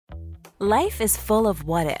Life is full of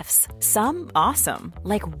what-ifs. Some awesome,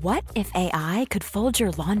 like what if AI could fold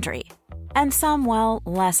your laundry? And some, well,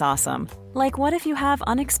 less awesome, like what if you have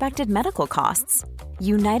unexpected medical costs?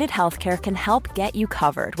 United Healthcare can help get you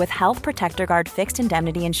covered with Health Protector Guard fixed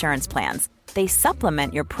indemnity insurance plans. They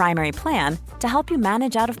supplement your primary plan to help you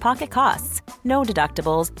manage out-of-pocket costs. No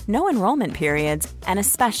deductibles, no enrollment periods, and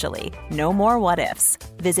especially no more what-ifs.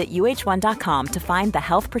 Visit uh1.com to find the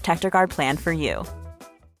Health Protector Guard plan for you.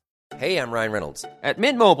 Hey, I'm Ryan Reynolds. At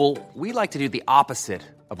Mint Mobile, we like to do the opposite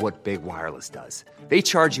of what Big Wireless does. They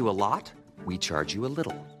charge you a lot, we charge you a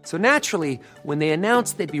little. So naturally, when they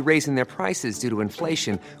announced they'd be raising their prices due to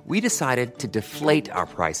inflation, we decided to deflate our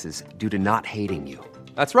prices due to not hating you.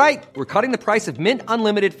 That's right. We're cutting the price of Mint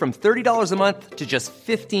Unlimited from $30 a month to just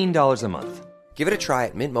 $15 a month. Give it a try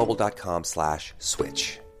at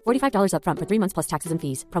mintmobile.com/switch. $45 up front for 3 months plus taxes and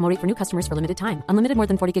fees. Promo rate for new customers for limited time. Unlimited more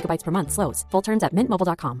than 40 gigabytes per month slows. Full terms at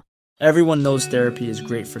mintmobile.com. Everyone knows therapy is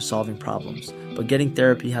great for solving problems, but getting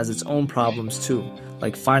therapy has its own problems too,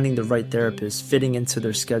 like finding the right therapist, fitting into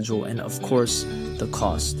their schedule, and of course, the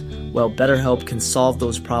cost. Well, BetterHelp can solve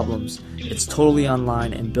those problems. It's totally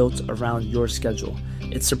online and built around your schedule.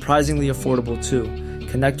 It's surprisingly affordable too.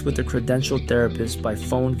 Connect with a credentialed therapist by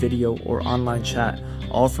phone, video, or online chat,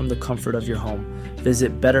 all from the comfort of your home.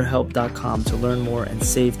 Visit BetterHelp.com to learn more and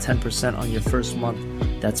save 10% on your first month.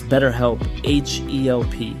 That's BetterHelp,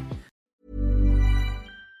 H-E-L-P.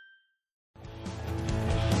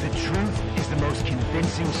 The truth is the most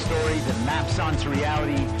convincing story that maps onto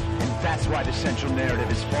reality, and that's why the central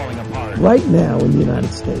narrative is falling apart. Right now in the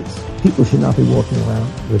United States, people should not be walking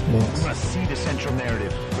around with masks. We must see the central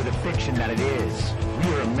narrative for the fiction that it is.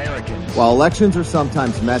 We are Americans. While elections are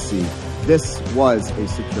sometimes messy, this was a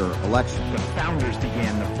secure election. The founders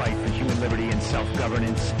began the fight for human liberty and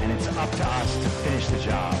self-governance, and it's up to us to finish the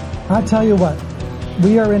job. I tell you what,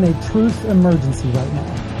 we are in a truth emergency right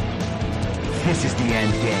now. This is the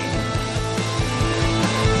end game.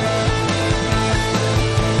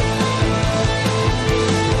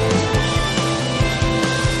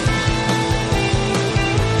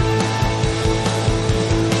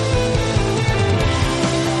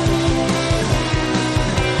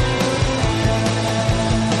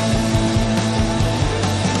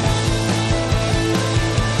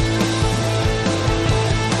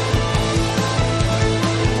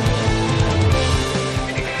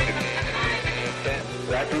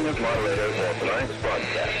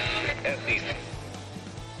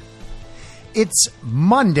 It's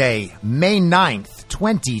Monday, May 9th,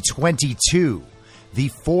 2022, the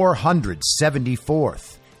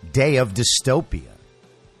 474th day of dystopia.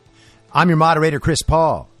 I'm your moderator, Chris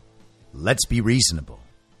Paul. Let's be reasonable.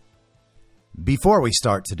 Before we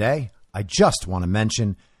start today, I just want to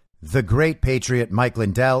mention the great patriot Mike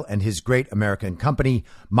Lindell and his great American company,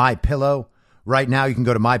 MyPillow. Right now, you can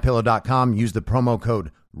go to mypillow.com, use the promo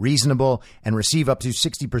code REASONABLE, and receive up to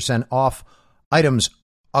 60% off items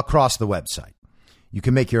across the website. You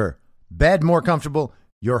can make your bed more comfortable,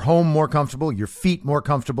 your home more comfortable, your feet more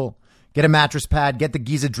comfortable. Get a mattress pad, get the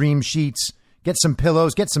Giza Dream sheets, get some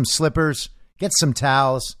pillows, get some slippers, get some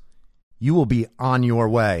towels. You will be on your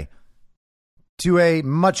way to a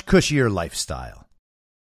much cushier lifestyle.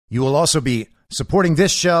 You will also be supporting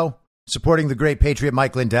this show, supporting the great patriot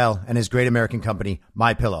Mike Lindell and his great American company,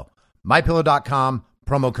 MyPillow. MyPillow.com,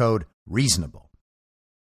 promo code REASONABLE.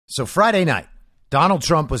 So Friday night, Donald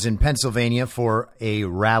Trump was in Pennsylvania for a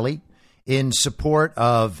rally in support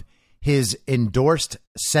of his endorsed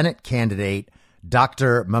Senate candidate,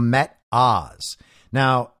 Dr. Mehmet Oz.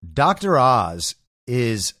 Now, Dr. Oz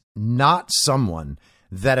is not someone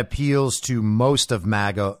that appeals to most of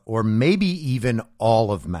MAGA or maybe even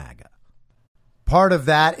all of MAGA. Part of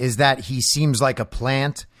that is that he seems like a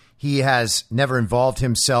plant. He has never involved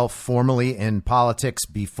himself formally in politics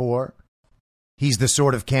before. He's the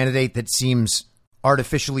sort of candidate that seems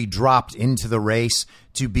artificially dropped into the race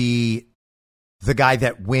to be the guy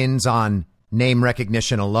that wins on name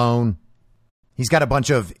recognition alone. He's got a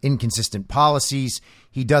bunch of inconsistent policies.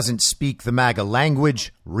 He doesn't speak the MAGA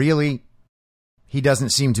language, really. He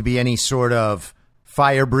doesn't seem to be any sort of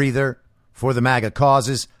fire breather for the MAGA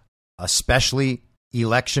causes, especially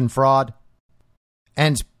election fraud.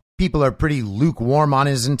 And people are pretty lukewarm on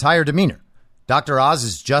his entire demeanor. Dr. Oz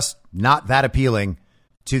is just not that appealing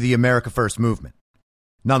to the America First movement.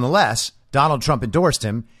 Nonetheless, Donald Trump endorsed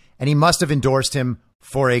him, and he must have endorsed him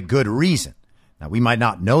for a good reason. Now, we might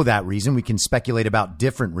not know that reason. We can speculate about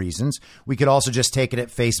different reasons. We could also just take it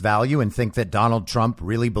at face value and think that Donald Trump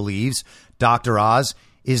really believes Dr. Oz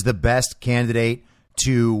is the best candidate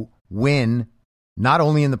to win, not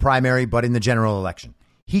only in the primary, but in the general election.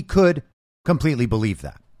 He could completely believe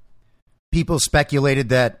that. People speculated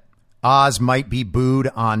that Oz might be booed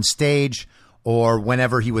on stage or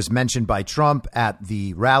whenever he was mentioned by Trump at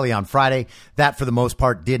the rally on Friday. That, for the most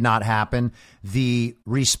part, did not happen. The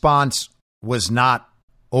response was not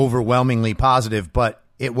overwhelmingly positive, but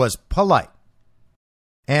it was polite.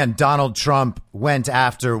 And Donald Trump went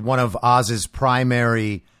after one of Oz's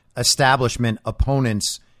primary establishment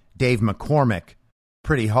opponents, Dave McCormick,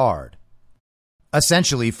 pretty hard,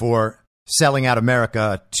 essentially for selling out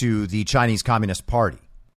America to the Chinese Communist Party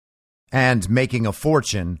and making a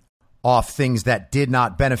fortune off things that did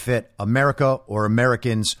not benefit America or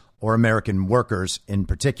Americans or American workers in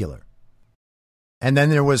particular. And then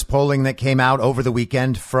there was polling that came out over the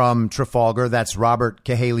weekend from Trafalgar. That's Robert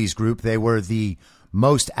Cahaley's group. They were the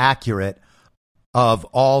most accurate of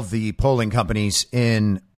all the polling companies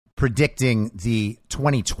in predicting the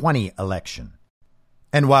 2020 election.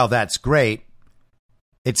 And while that's great,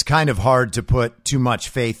 it's kind of hard to put too much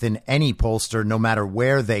faith in any pollster, no matter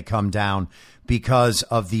where they come down, because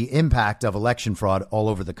of the impact of election fraud all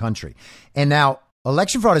over the country. And now,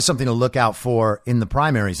 election fraud is something to look out for in the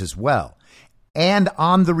primaries as well, and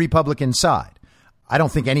on the Republican side. I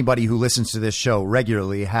don't think anybody who listens to this show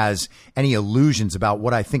regularly has any illusions about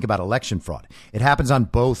what I think about election fraud. It happens on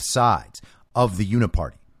both sides of the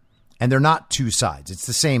uniparty. And they're not two sides. It's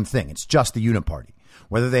the same thing. It's just the uniparty.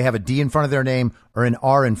 Whether they have a D in front of their name or an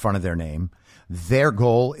R in front of their name, their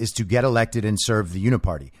goal is to get elected and serve the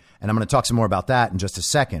uniparty. And I'm going to talk some more about that in just a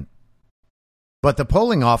second. But the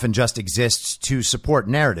polling often just exists to support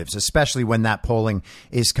narratives, especially when that polling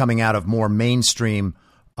is coming out of more mainstream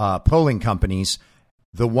polling companies,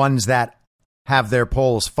 the ones that have their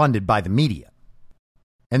polls funded by the media.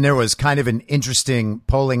 And there was kind of an interesting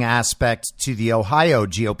polling aspect to the Ohio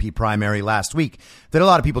GOP primary last week that a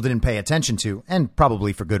lot of people didn't pay attention to, and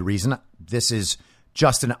probably for good reason. This is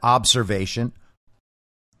just an observation.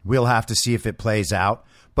 We'll have to see if it plays out.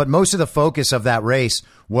 But most of the focus of that race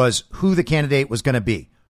was who the candidate was going to be.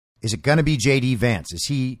 Is it going to be J.D. Vance? Is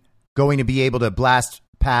he going to be able to blast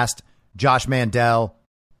past Josh Mandel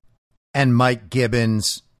and Mike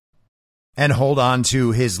Gibbons and hold on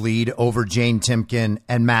to his lead over Jane Timken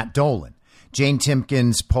and Matt Dolan? Jane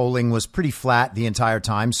Timken's polling was pretty flat the entire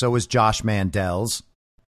time. So was Josh Mandel's.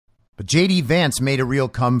 But J.D. Vance made a real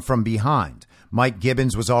come from behind. Mike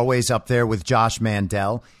Gibbons was always up there with Josh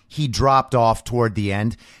Mandel. He dropped off toward the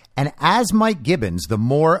end. And as Mike Gibbons, the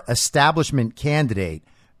more establishment candidate,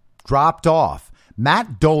 dropped off,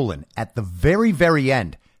 Matt Dolan at the very, very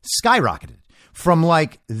end skyrocketed from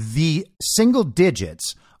like the single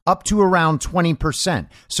digits up to around 20%,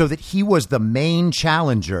 so that he was the main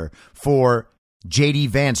challenger for J.D.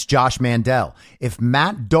 Vance, Josh Mandel. If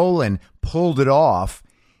Matt Dolan pulled it off,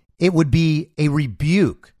 it would be a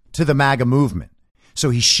rebuke to the MAGA movement. So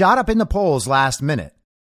he shot up in the polls last minute,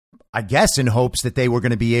 I guess in hopes that they were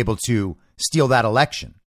going to be able to steal that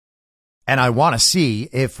election. And I want to see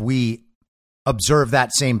if we observe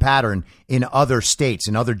that same pattern in other states,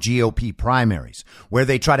 in other GOP primaries, where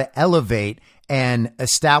they try to elevate an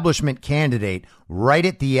establishment candidate right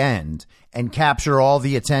at the end and capture all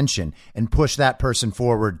the attention and push that person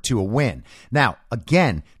forward to a win. Now,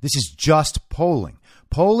 again, this is just polling.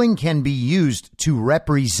 Polling can be used to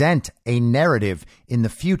represent a narrative in the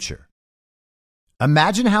future.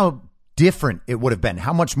 Imagine how different it would have been,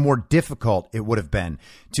 how much more difficult it would have been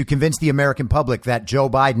to convince the American public that Joe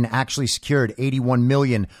Biden actually secured 81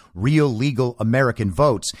 million real legal American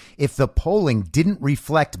votes if the polling didn't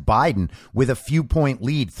reflect Biden with a few point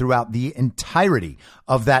lead throughout the entirety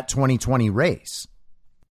of that 2020 race.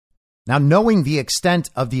 Now, knowing the extent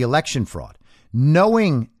of the election fraud,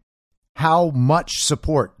 knowing how much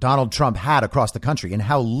support Donald Trump had across the country and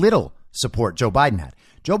how little support Joe Biden had,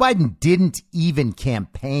 Joe Biden didn't even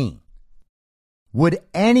campaign. Would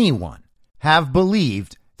anyone have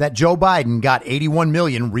believed that Joe Biden got 81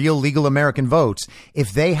 million real legal American votes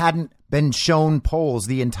if they hadn't been shown polls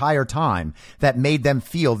the entire time that made them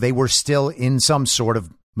feel they were still in some sort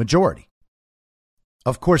of majority?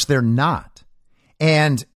 Of course, they're not.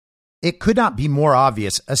 And it could not be more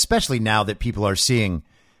obvious, especially now that people are seeing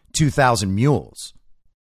 2,000 Mules,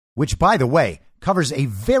 which, by the way, covers a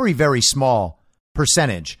very, very small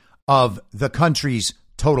percentage of the country's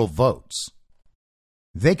total votes.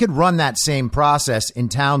 They could run that same process in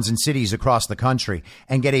towns and cities across the country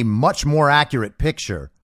and get a much more accurate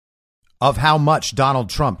picture of how much Donald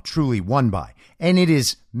Trump truly won by. And it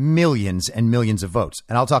is millions and millions of votes.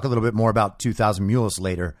 And I'll talk a little bit more about 2,000 Mules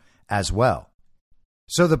later as well.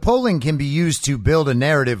 So the polling can be used to build a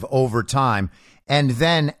narrative over time. And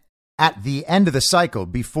then at the end of the cycle,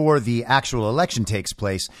 before the actual election takes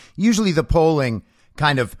place, usually the polling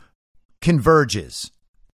kind of converges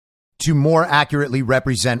to more accurately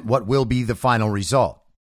represent what will be the final result.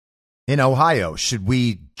 In Ohio, should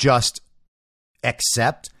we just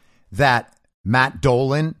accept that Matt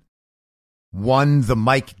Dolan won the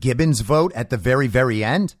Mike Gibbons vote at the very, very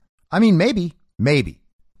end? I mean, maybe.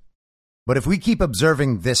 But if we keep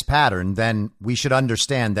observing this pattern, then we should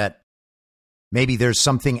understand that maybe there's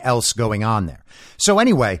something else going on there. So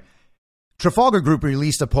anyway, Trafalgar Group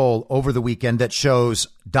released a poll over the weekend that shows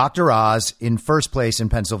Dr. Oz in first place in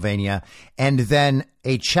Pennsylvania, and then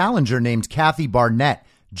a challenger named Kathy Barnett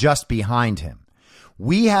just behind him.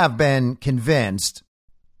 We have been convinced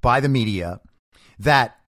by the media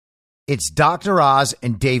that it's Dr. Oz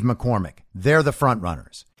and Dave McCormick. They're the front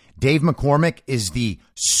runners. Dave McCormick is the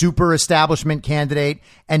super establishment candidate,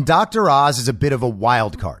 and Dr. Oz is a bit of a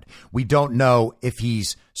wild card. We don't know if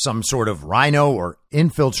he's some sort of rhino or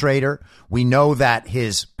infiltrator. We know that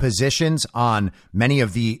his positions on many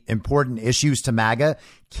of the important issues to MAGA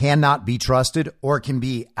cannot be trusted or can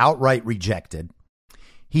be outright rejected.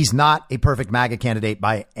 He's not a perfect MAGA candidate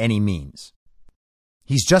by any means.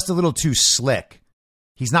 He's just a little too slick.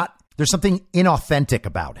 There's something inauthentic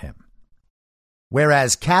about him.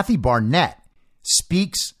 Whereas Kathy Barnett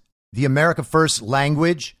speaks the America First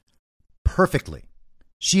language perfectly.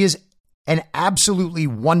 She is an absolutely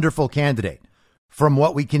wonderful candidate from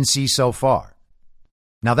what we can see so far.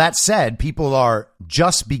 Now, that said, people are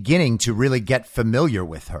just beginning to really get familiar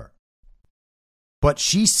with her. But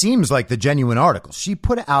she seems like the genuine article. She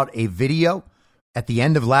put out a video at the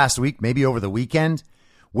end of last week, maybe over the weekend,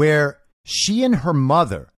 where she and her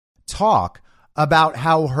mother talk about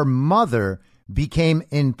how her mother became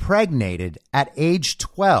impregnated at age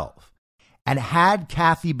 12 and had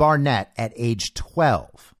Kathy Barnett at age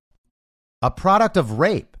 12, a product of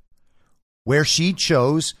rape, where she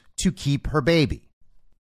chose to keep her baby.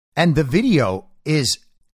 And the video is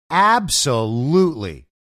absolutely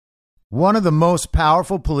one of the most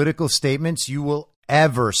powerful political statements you will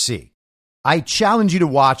ever see. I challenge you to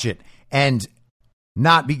watch it and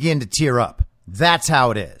not begin to tear up. That's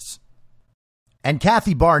how it is. And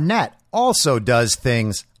Kathy Barnett also does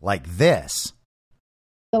things like this.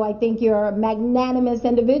 So I think you're a magnanimous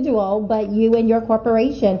individual, but you and your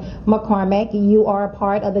corporation, McCormick, you are a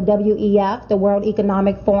part of the WEF, the World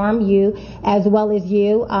Economic Forum, you as well as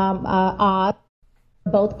you, Oz,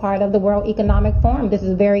 both part of the World Economic Forum. This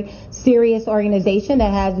is a very serious organization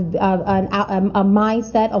that has a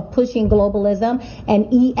mindset of pushing globalism and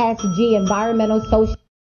ESG, environmental, social.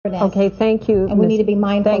 Okay, thank you. And we need to be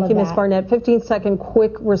mindful of that. Thank you, Ms. Barnett. 15-second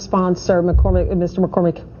quick response, sir, Mr.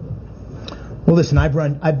 McCormick. Well, listen, I've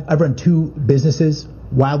run two businesses,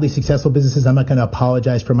 wildly successful businesses. I'm not going to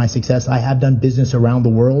apologize for my success. I have done business around the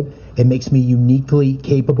world. It makes me uniquely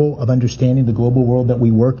capable of understanding the global world that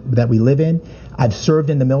we live in. I've served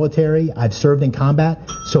in the military. I've served in combat.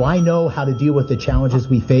 So I know how to deal with the challenges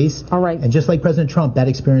we face. All right. And just like President Trump, that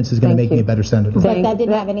experience is going to make me a better senator. But that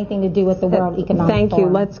didn't have anything to do with the World Economic Forum. Thank you.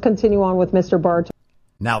 Let's continue on with Mr. Bart.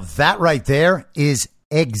 Now, that right there is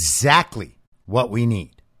exactly what we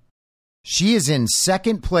need. She is in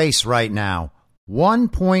second place right now,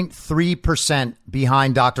 1.3%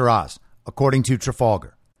 behind Dr. Oz, according to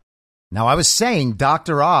Trafalgar. Now, I was saying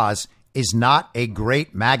Dr. Oz is not a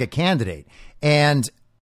great MAGA candidate. And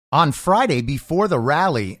on Friday, before the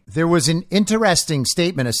rally, there was an interesting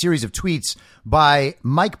statement, a series of tweets by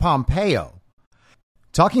Mike Pompeo,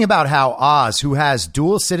 talking about how Oz, who has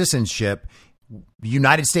dual citizenship,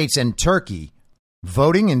 United States and Turkey,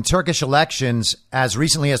 voting in Turkish elections as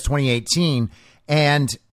recently as 2018,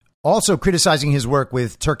 and also criticizing his work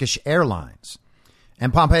with Turkish Airlines.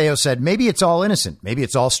 And Pompeo said, maybe it's all innocent. Maybe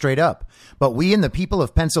it's all straight up. But we and the people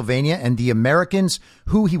of Pennsylvania and the Americans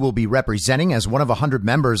who he will be representing as one of 100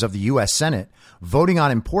 members of the U.S. Senate, voting on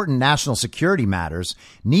important national security matters,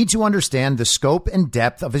 need to understand the scope and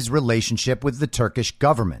depth of his relationship with the Turkish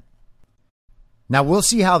government. Now, we'll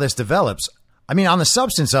see how this develops. I mean, on the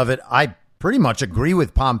substance of it, I pretty much agree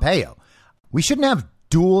with Pompeo. We shouldn't have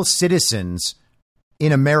dual citizens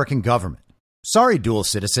in American government. Sorry, dual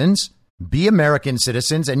citizens. Be American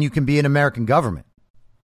citizens and you can be an American government.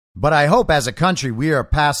 But I hope as a country we are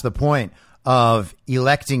past the point of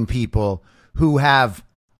electing people who have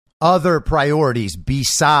other priorities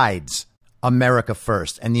besides America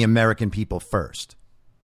first and the American people first.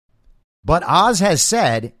 But Oz has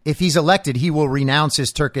said if he's elected, he will renounce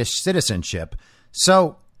his Turkish citizenship.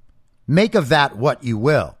 So make of that what you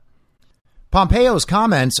will. Pompeo's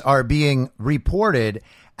comments are being reported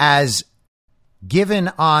as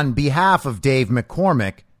given on behalf of Dave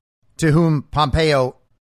McCormick, to whom Pompeo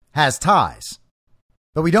has ties.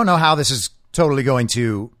 But we don't know how this is totally going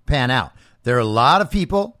to pan out. There are a lot of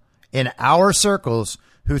people in our circles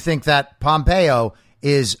who think that Pompeo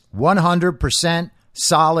is 100%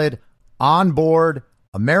 solid, on board,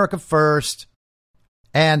 America first,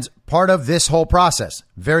 and part of this whole process.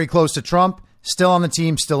 Very close to Trump, still on the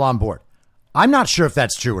team, still on board. I'm not sure if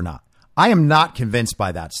that's true or not. I am not convinced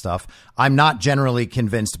by that stuff. I'm not generally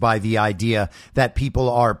convinced by the idea that people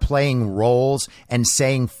are playing roles and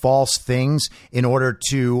saying false things in order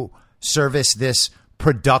to service this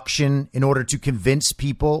production, in order to convince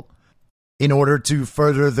people, in order to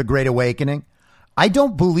further the Great Awakening. I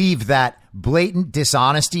don't believe that blatant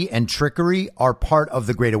dishonesty and trickery are part of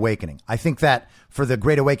the Great Awakening. I think that for the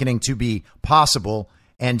Great Awakening to be possible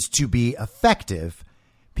and to be effective,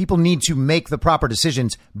 people need to make the proper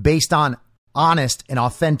decisions based on honest and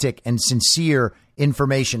authentic and sincere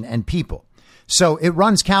information and people. So it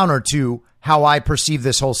runs counter to how I perceive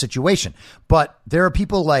this whole situation. But there are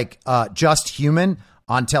people like Just Human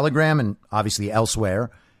on Telegram and obviously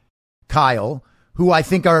elsewhere, Kyle, who I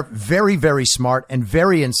think are very, very smart and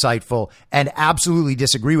very insightful and absolutely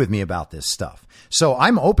disagree with me about this stuff. So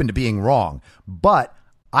I'm open to being wrong, but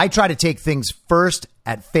I try to take things first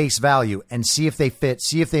at face value and see if they fit,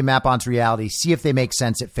 see if they map onto reality, see if they make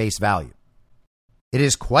sense at face value. It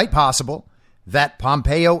is quite possible that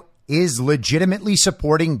Pompeo is legitimately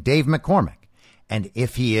supporting Dave McCormick. And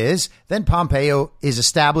if he is, then Pompeo is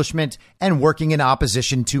establishment and working in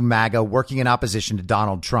opposition to MAGA, working in opposition to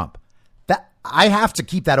Donald Trump. That I have to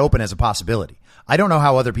keep that open as a possibility. I don't know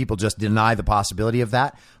how other people just deny the possibility of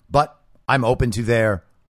that, but I'm open to their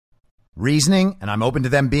reasoning and I'm open to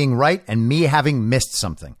them being right and me having missed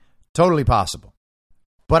something. Totally possible.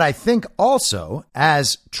 But I think also,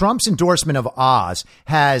 as Trump's endorsement of Oz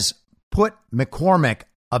has put McCormick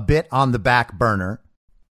a bit on the back burner,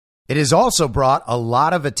 it has also brought a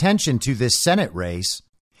lot of attention to this Senate race,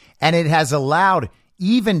 and it has allowed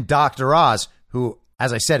even Dr. Oz, who,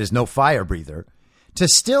 as I said, is no fire breather, to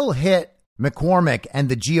still hit McCormick and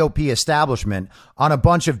the GOP establishment on a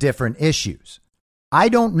bunch of different issues. I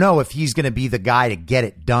don't know if he's going to be the guy to get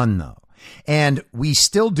it done, though. And we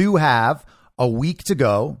still do have a week to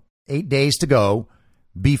go, 8 days to go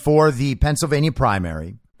before the Pennsylvania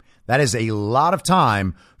primary. That is a lot of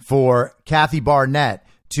time for Kathy Barnett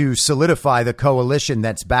to solidify the coalition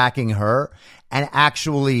that's backing her and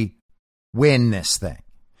actually win this thing.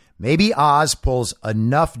 Maybe Oz pulls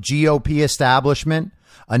enough GOP establishment,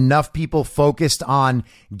 enough people focused on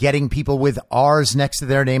getting people with R's next to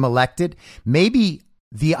their name elected. Maybe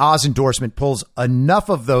the Oz endorsement pulls enough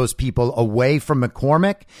of those people away from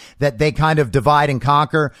McCormick that they kind of divide and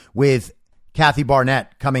conquer with Kathy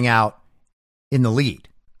Barnett coming out in the lead.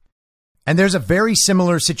 And there's a very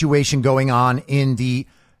similar situation going on in the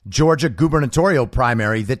Georgia gubernatorial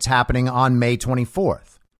primary that's happening on May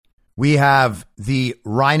 24th. We have the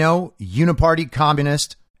Rhino Uniparty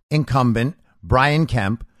Communist incumbent, Brian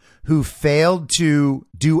Kemp, who failed to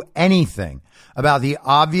do anything about the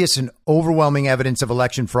obvious and overwhelming evidence of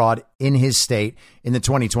election fraud in his state in the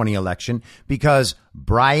 2020 election, because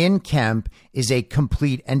Brian Kemp is a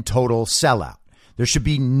complete and total sellout. There should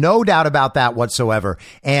be no doubt about that whatsoever.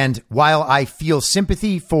 And while I feel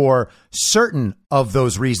sympathy for certain of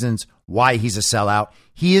those reasons why he's a sellout,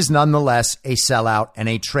 he is nonetheless a sellout and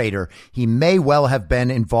a traitor. He may well have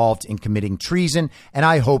been involved in committing treason, and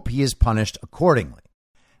I hope he is punished accordingly.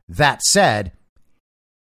 That said,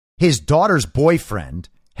 his daughter's boyfriend,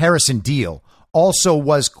 Harrison Deal, also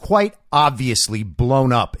was quite obviously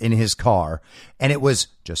blown up in his car, and it was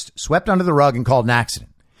just swept under the rug and called an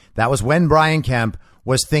accident. That was when Brian Kemp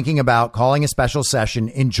was thinking about calling a special session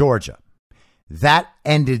in Georgia. That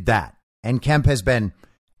ended that. And Kemp has been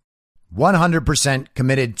 100%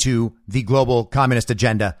 committed to the global communist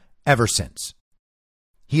agenda ever since.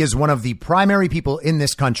 He is one of the primary people in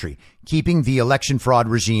this country keeping the election fraud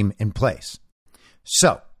regime in place.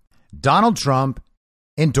 So, Donald Trump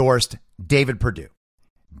endorsed David Perdue.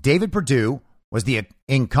 David Perdue was the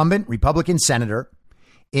incumbent Republican senator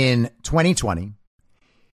in 2020.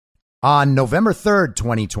 On November 3rd,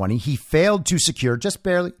 2020, he failed to secure, just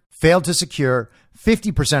barely, failed to secure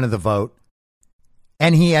 50% of the vote.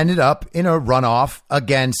 And he ended up in a runoff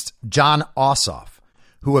against John Ossoff,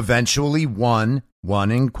 who eventually won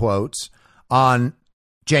in quotes, on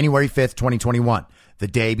January 5th, 2021, the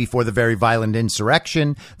day before the very violent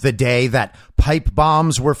insurrection, the day that pipe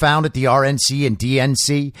bombs were found at the RNC and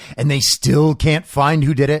DNC, and they still can't find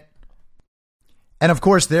who did it. And of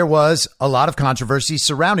course, there was a lot of controversy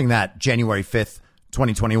surrounding that January 5th,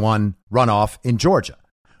 2021 runoff in Georgia.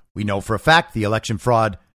 We know for a fact the election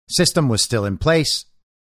fraud system was still in place,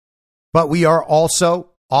 but we are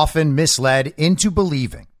also often misled into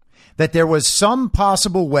believing that there was some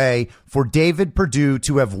possible way for David Perdue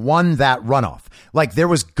to have won that runoff. Like there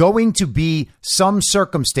was going to be some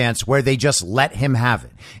circumstance where they just let him have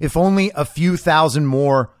it. If only a few thousand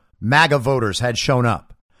more MAGA voters had shown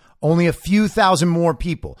up, only a few thousand more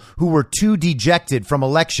people who were too dejected from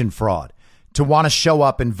election fraud to want to show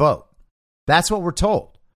up and vote. That's what we're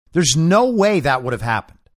told. There's no way that would have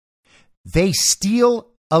happened. They steal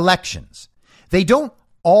elections. They don't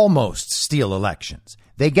almost steal elections.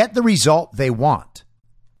 They get the result they want.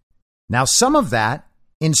 Now, some of that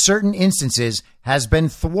in certain instances has been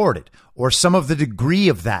thwarted, or some of the degree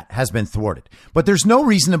of that has been thwarted. But there's no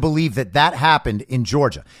reason to believe that that happened in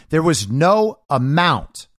Georgia. There was no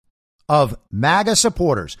amount of MAGA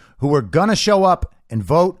supporters who were going to show up and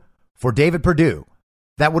vote for David Perdue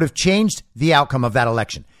that would have changed the outcome of that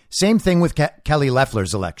election. Same thing with Kelly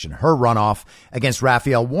Loeffler's election, her runoff against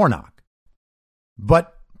Raphael Warnock.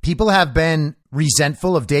 But people have been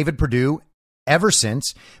resentful of David Perdue ever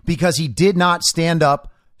since because he did not stand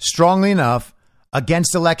up strongly enough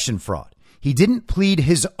against election fraud. He didn't plead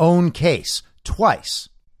his own case twice.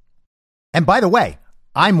 And by the way,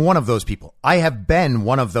 I'm one of those people. I have been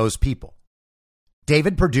one of those people.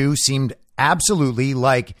 David Perdue seemed absolutely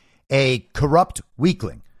like a corrupt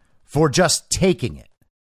weakling for just taking it,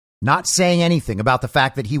 not saying anything about the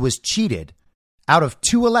fact that he was cheated out of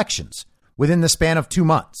 2 elections within the span of 2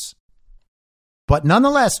 months. But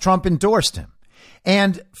nonetheless, Trump endorsed him.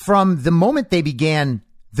 And from the moment they began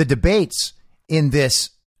the debates in this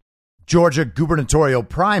Georgia gubernatorial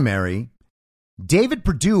primary, David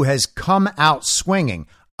Perdue has come out swinging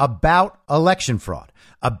about election fraud,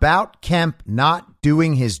 about Kemp not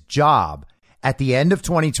doing his job at the end of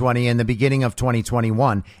 2020 and the beginning of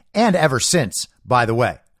 2021, and ever since, by the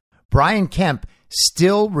way. Brian Kemp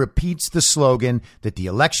still repeats the slogan that the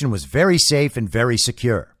election was very safe and very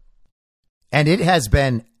secure. And it has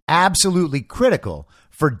been absolutely critical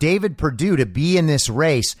for David Perdue to be in this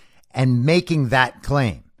race and making that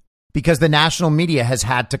claim because the national media has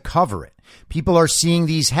had to cover it. People are seeing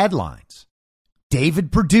these headlines.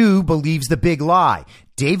 David Perdue believes the big lie.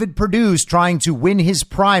 David Perdue's trying to win his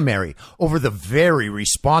primary over the very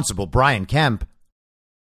responsible Brian Kemp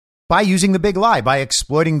by using the big lie, by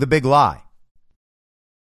exploiting the big lie.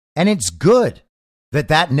 And it's good that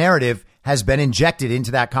that narrative has been injected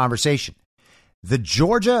into that conversation. The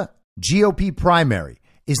Georgia GOP primary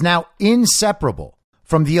is now inseparable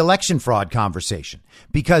from the election fraud conversation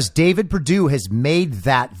because David Perdue has made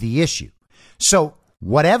that the issue. So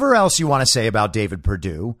whatever else you want to say about David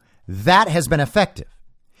Perdue, that has been effective.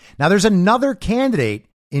 Now, there's another candidate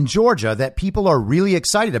in Georgia that people are really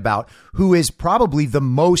excited about who is probably the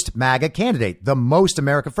most MAGA candidate, the most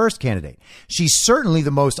America First candidate. She's certainly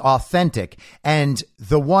the most authentic and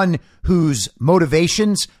the one whose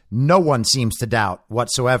motivations no one seems to doubt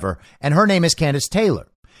whatsoever. And her name is Candace Taylor.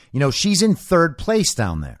 You know, she's in 3rd place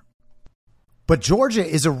down there. But Georgia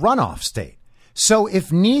is a runoff state. So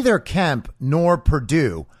if neither Kemp nor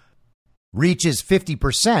Perdue reaches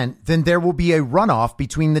 50%, then there will be a runoff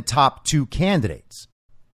between the top 2 candidates.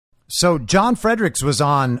 So John Fredericks was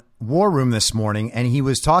on War Room this morning, and he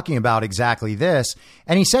was talking about exactly this.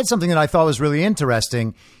 And he said something that I thought was really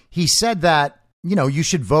interesting. He said that, you know, you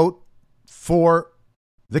should vote for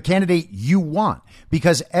the candidate you want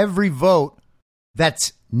because every vote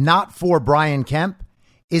that's not for Brian Kemp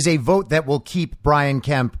is a vote that will keep Brian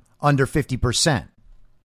Kemp under 50%.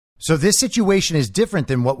 So this situation is different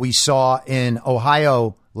than what we saw in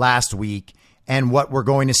Ohio last week and what we're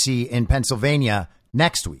going to see in Pennsylvania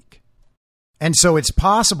next week. And so it's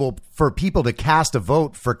possible for people to cast a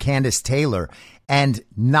vote for Candace Taylor and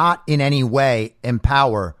not in any way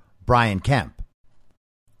empower Brian Kemp.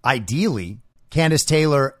 Ideally, Candace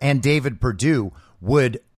Taylor and David Perdue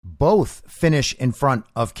would both finish in front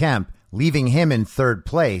of Kemp, leaving him in 3rd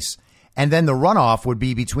place. And then the runoff would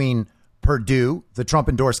be between Perdue, the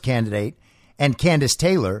Trump-endorsed candidate, and Candace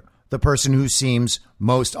Taylor, the person who seems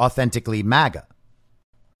most authentically MAGA.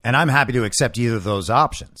 And I'm happy to accept either of those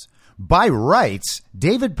options. By rights,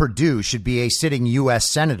 David Perdue should be a sitting U.S.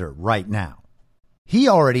 senator right now. He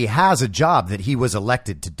already has a job that he was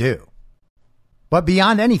elected to do. But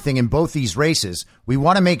beyond anything in both these races, we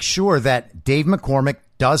want to make sure that Dave McCormick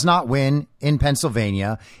does not win in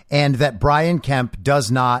Pennsylvania and that Brian Kemp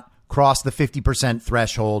does not cross the 50%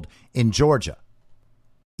 threshold in Georgia,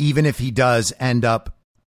 even if he does end up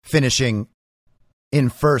finishing in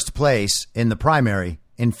 1st place in the primary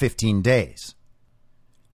in 15 days.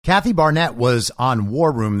 Kathy Barnett was on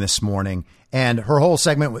War Room this morning, and her whole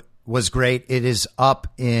segment was great. It is up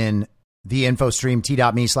in the info stream,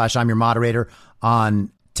 t.me/I'm your moderator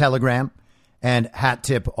on Telegram. And hat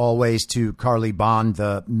tip always to Carly Bond,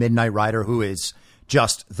 the Midnight Rider, who is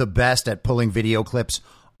just the best at pulling video clips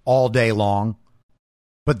all day long.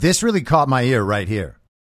 But this really caught my ear right here.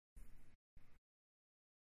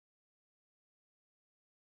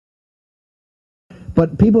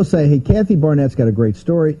 But people say, hey, Kathy Barnett's got a great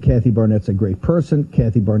story. Kathy Barnett's a great person.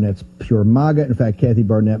 Kathy Barnett's pure MAGA. In fact, Kathy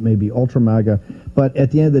Barnett may be ultra MAGA. But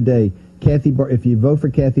at the end of the day, if you vote for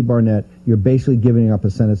Kathy Barnett, you're basically giving up a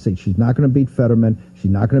Senate seat. She's not going to beat Fetterman.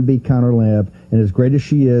 She's not going to beat Conor Lamb. And as great as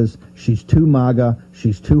she is, she's too MAGA.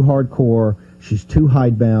 She's too hardcore. She's too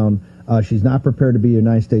hidebound. She's not prepared to be a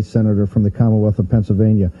United States Senator from the Commonwealth of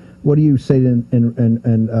Pennsylvania. What do you say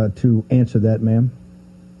to answer that, ma'am?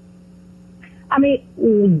 I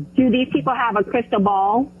mean, do these people have a crystal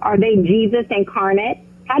ball? Are they Jesus incarnate?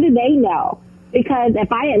 How do they know? Because if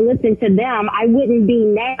I had listened to them, I wouldn't be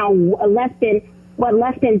now less than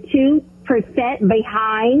 2%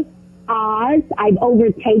 behind Oz. I've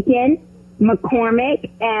overtaken McCormick.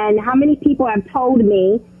 And how many people have told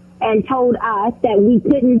me and told us that we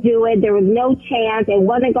couldn't do it? There was no chance. It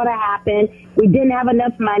wasn't going to happen. We didn't have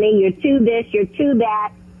enough money. You're too this, you're too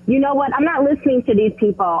that. You know what? I'm not listening to these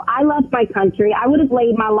people. I love my country. I would have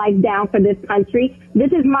laid my life down for this country.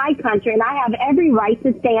 This is my country, and I have every right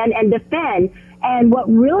to stand and defend. And what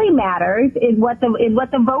really matters is what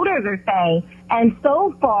the voters are saying. And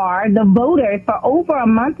so far, the voters for over a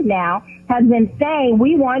month now have been saying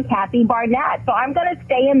we want Kathy Barnett. So I'm going to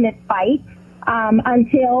stay in this fight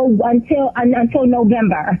until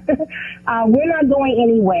November. We're not going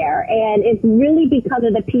anywhere, and it's really because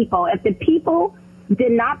of the people. If the people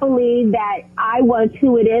did not believe that I was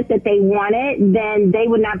who it is that they wanted, then they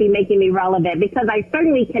would not be making me relevant, because I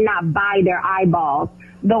certainly cannot buy their eyeballs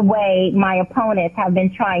the way my opponents have been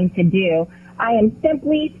trying to do. I am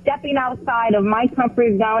simply stepping outside of my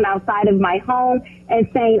comfort zone, outside of my home, and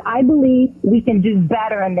saying, I believe we can do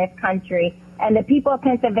better in this country. And the people of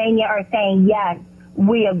Pennsylvania are saying, yes,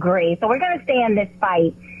 we agree. So we're going to stay in this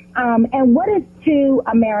fight. And what is to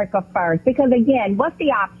America first? Because again, what's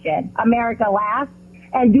the option? America last?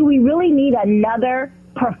 And do we really need another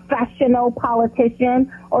professional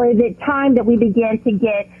politician, or is it time that we begin to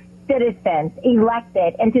get citizens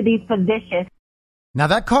elected into these positions? Now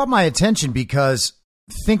that caught my attention because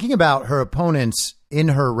thinking about her opponents in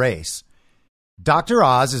her race, Dr.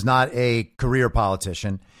 Oz is not a career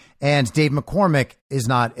politician and Dave McCormick is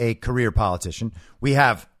not a career politician. We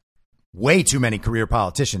have way too many career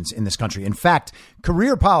politicians in this country. In fact,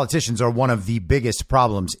 career politicians are one of the biggest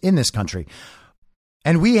problems in this country.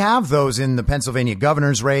 And we have those in the Pennsylvania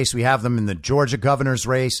governor's race. We have them in the Georgia governor's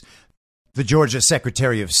race, the Georgia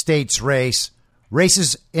Secretary of State's race,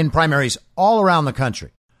 races in primaries all around the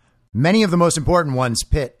country. Many of the most important ones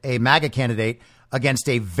pit a MAGA candidate against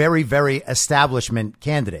a very, very establishment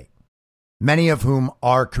candidate, many of whom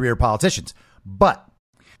are career politicians. But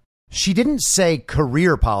she didn't say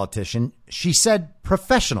career politician. She said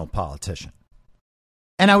professional politician.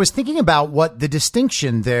 And I was thinking about what the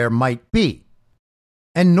distinction there might be.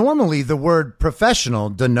 And normally the word professional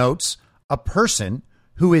denotes a person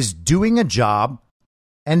who is doing a job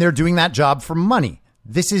and they're doing that job for money.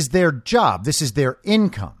 This is their job. This is their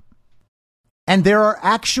income. And there are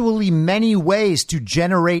actually many ways to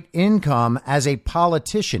generate income as a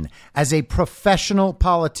politician, as a professional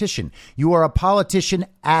politician. You are a politician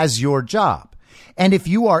as your job. And if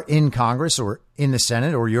you are in Congress or in the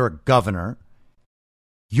Senate or you're a governor,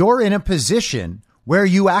 you're in a position where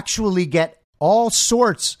you actually get all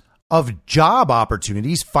sorts of job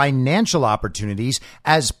opportunities, financial opportunities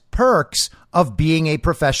as perks of being a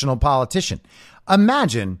professional politician.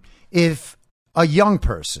 Imagine if a young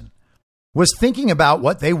person was thinking about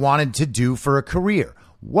what they wanted to do for a career.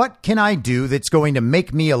 What can I do that's going to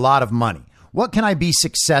make me a lot of money? What can I be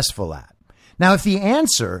successful at? Now, if the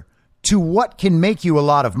answer to what can make you a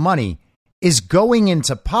lot of money is going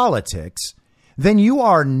into politics, then you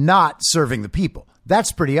are not serving the people.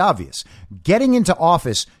 That's pretty obvious. Getting into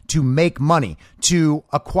office to make money, to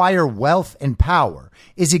acquire wealth and power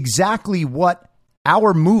is exactly what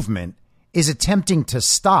our movement is attempting to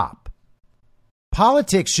stop.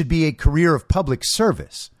 Politics should be a career of public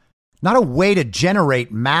service, not a way to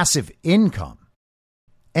generate massive income.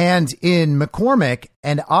 And in McCormick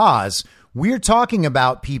and Oz, we're talking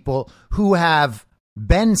about people who have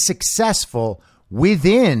been successful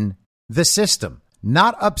within the system,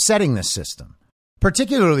 not upsetting the system,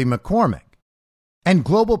 particularly McCormick. And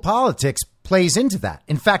global politics plays into that.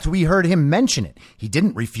 In fact, we heard him mention it. He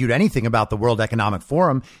didn't refute anything about the World Economic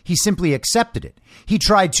Forum. He simply accepted it. He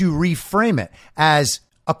tried to reframe it as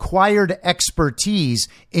acquired expertise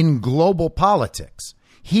in global politics.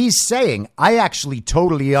 He's saying, I actually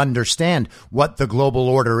totally understand what the global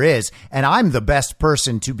order is, and I'm the best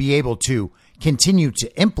person to be able to continue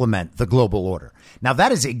to implement the global order. Now,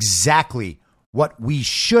 that is exactly what we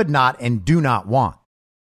should not and do not want.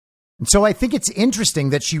 And so I think it's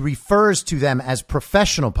interesting that she refers to them as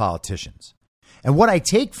professional politicians. And what I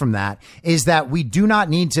take from that is that we do not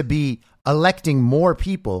need to be electing more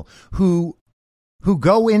people who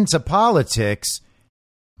go into politics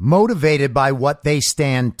motivated by what they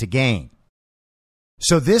stand to gain.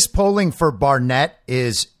 So this polling for Barnett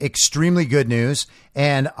is extremely good news,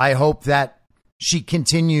 and I hope that she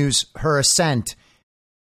continues her ascent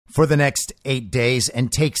for the next 8 days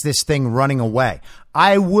and takes this thing running away.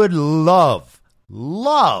 I would love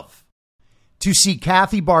to see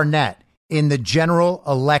Kathy Barnett in the general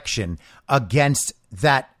election against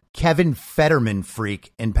that Kevin Fetterman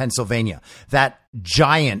freak in Pennsylvania, that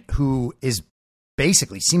giant who is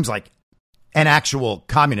basically seems like an actual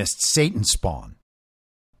communist Satan spawn.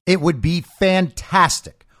 It would be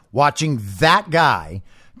fantastic watching that guy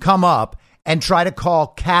come up and try to call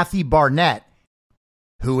Kathy Barnett,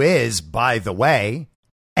 who is, by the way,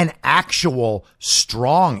 an actual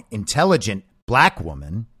strong, intelligent black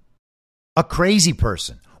woman, a crazy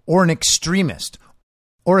person or an extremist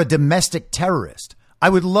or a domestic terrorist. I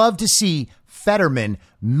would love to see Fetterman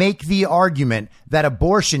make the argument that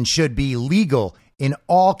abortion should be legal in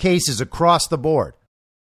all cases across the board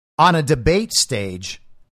on a debate stage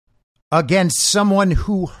against someone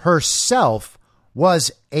who herself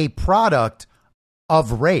was a product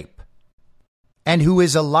of rape and who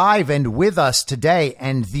is alive and with us today,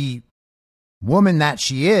 and the woman that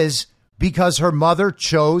she is because her mother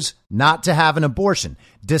chose not to have an abortion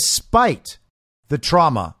despite the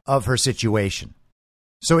trauma of her situation.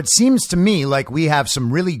 So it seems to me like we have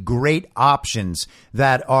some really great options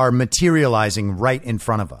that are materializing right in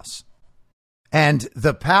front of us. And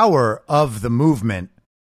the power of the movement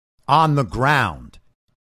on the ground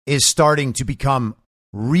is starting to become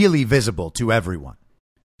really visible to everyone.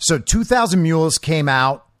 So 2,000 Mules came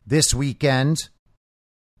out this weekend.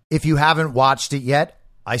 If you haven't watched it yet,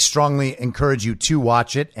 I strongly encourage you to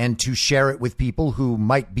watch it and to share it with people who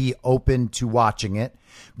might be open to watching it,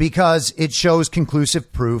 because it shows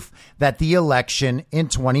conclusive proof that the election in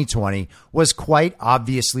 2020 was quite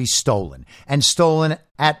obviously stolen, and stolen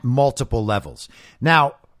at multiple levels.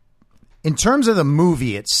 Now, in terms of the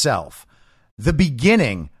movie itself, the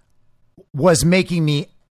beginning was making me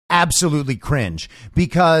absolutely cringe,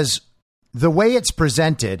 because the way it's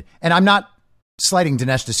presented, and I'm not slighting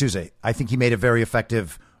Dinesh D'Souza, I think he made a very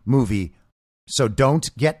effective movie, so don't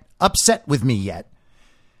get upset with me yet.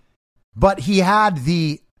 But he had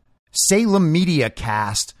the Salem media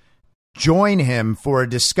cast join him for a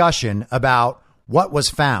discussion about what was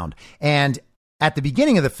found. And at the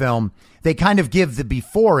beginning of the film, they kind of give the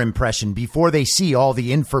before impression before they see all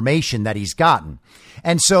the information that he's gotten.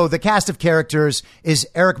 And so the cast of characters is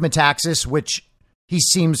Eric Metaxas, which he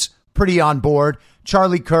seems pretty on board.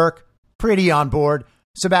 Charlie Kirk, pretty on board.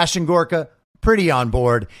 Sebastian Gorka, pretty on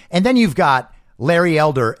board. And then you've got Larry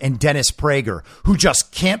Elder and Dennis Prager, who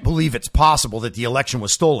just can't believe it's possible that the election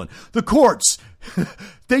was stolen. The courts,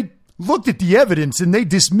 they looked at the evidence and they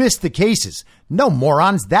dismissed the cases. No,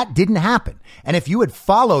 morons, that didn't happen. And if you had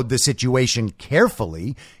followed the situation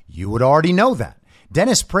carefully, you would already know that.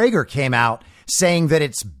 Dennis Prager came out saying that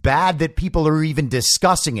it's bad that people are even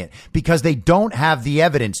discussing it because they don't have the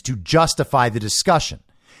evidence to justify the discussion.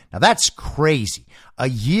 Now, that's crazy. A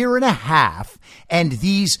year and a half, and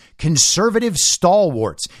these conservative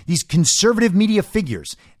stalwarts, these conservative media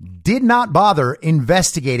figures, did not bother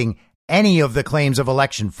investigating any of the claims of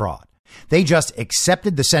election fraud. They just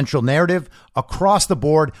accepted the central narrative across the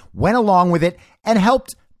board, went along with it, and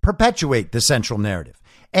helped perpetuate the central narrative.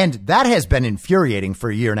 And that has been infuriating for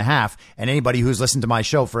a year and a half. And anybody who's listened to my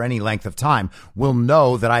show for any length of time will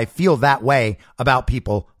know that I feel that way about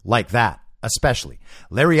people like that. Especially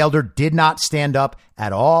Larry Elder did not stand up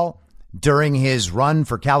at all during his run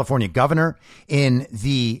for California governor in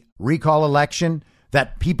the recall election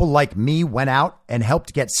that people like me went out and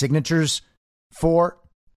helped get signatures for.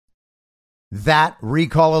 That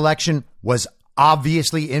recall election was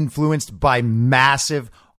obviously influenced by massive,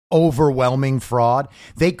 overwhelming fraud.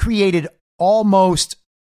 They created almost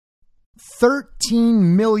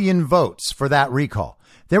 13 million votes for that recall.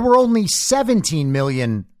 There were only 17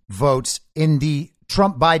 million votes in the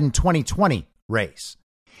Trump-Biden 2020 race.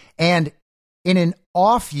 And in an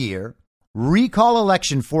off year recall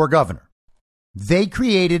election for governor, they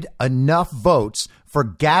created enough votes for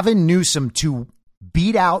Gavin Newsom to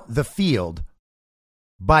beat out the field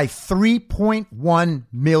by 3.1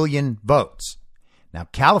 million votes. Now,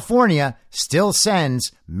 California still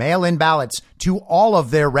sends mail-in ballots to all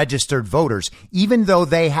of their registered voters, even though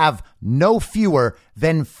they have no fewer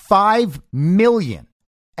than 5 million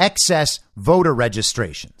excess voter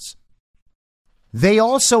registrations. They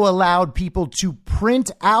also allowed people to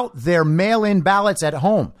print out their mail-in ballots at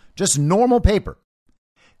home, just normal paper,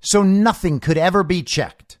 so nothing could ever be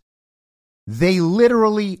checked. They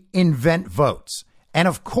literally invent votes. And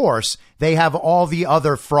of course, they have all the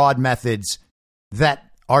other fraud methods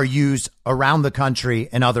that are used around the country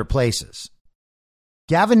and other places.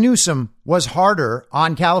 Gavin Newsom was harder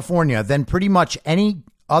on California than pretty much any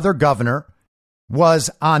other governor was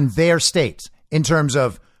on their states in terms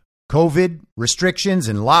of COVID restrictions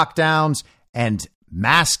and lockdowns and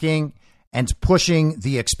masking and pushing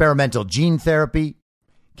the experimental gene therapy.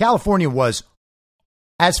 California was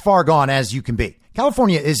as far gone as you can be.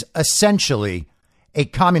 California is essentially a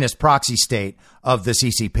communist proxy state of the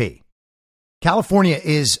CCP. California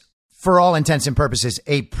is, for all intents and purposes,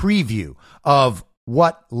 a preview of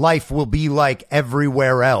what life will be like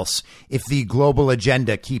everywhere else if the global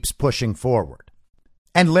agenda keeps pushing forward.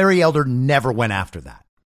 And Larry Elder never went after that.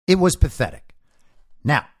 It was pathetic.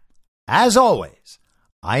 Now, as always,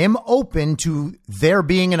 I am open to there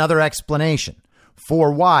being another explanation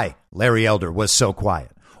for why Larry Elder was so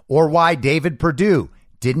quiet, or why David Perdue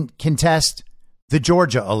didn't contest the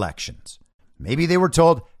Georgia elections. Maybe they were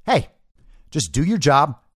told, hey, just do your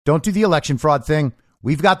job. Don't do the election fraud thing.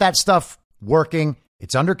 We've got that stuff working.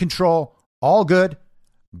 It's under control. All good.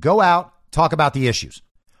 Go out, talk about the issues.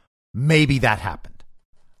 Maybe that happened.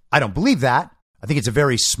 I don't believe that. I think it's a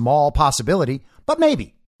very small possibility, but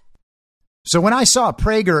maybe. So when I saw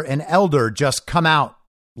Prager and Elder just come out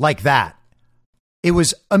like that, it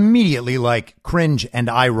was immediately like cringe and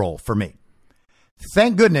eye roll for me.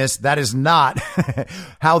 Thank goodness that is not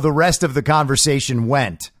how the rest of the conversation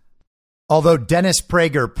went. Although Dennis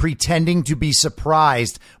Prager pretending to be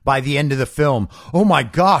surprised by the end of the film. Oh my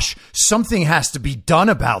gosh, something has to be done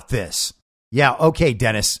about this. Yeah, okay,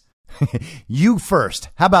 Dennis. You first.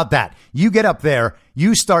 How about that? You get up there,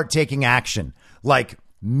 you start taking action like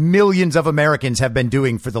millions of Americans have been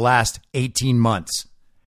doing for the last 18 months.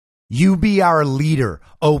 You be our leader,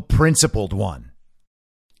 oh principled one.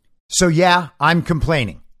 So yeah, I'm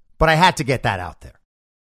complaining, but I had to get that out there.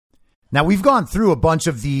 Now, we've gone through a bunch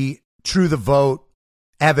of the True the Vote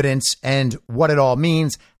evidence and what it all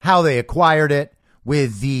means, how they acquired it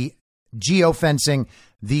with the geofencing,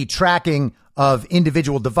 the tracking of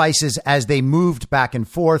individual devices as they moved back and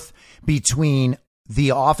forth between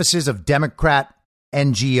the offices of Democrat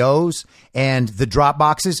NGOs and the drop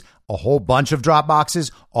boxes, a whole bunch of drop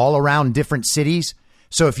boxes all around different cities.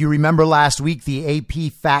 So if you remember last week, the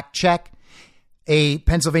AP fact check, a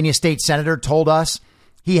Pennsylvania state senator told us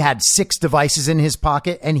he had 6 devices in his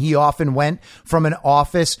pocket and he often went from an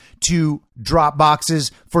office to drop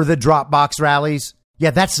boxes for the Dropbox rallies.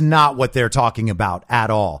 Yeah, that's not what they're talking about at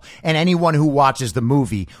all. And anyone who watches the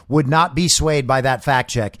movie would not be swayed by that fact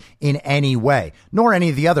check in any way, nor any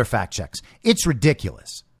of the other fact checks. It's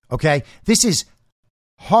ridiculous. Okay, this is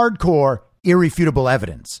hardcore, irrefutable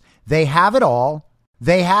evidence. They have it all.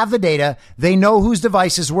 They have the data. They know whose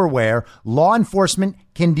devices were where. Law enforcement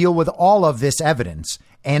can deal with all of this evidence,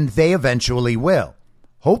 and they eventually will.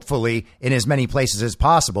 Hopefully in as many places as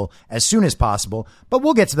possible, as soon as possible, but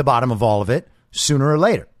we'll get to the bottom of all of it sooner or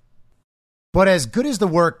later. But as good as the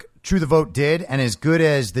work True the Vote did, and as good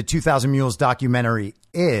as the 2000 Mules documentary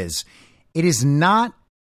is, it is not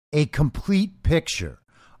a complete picture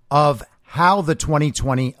of how the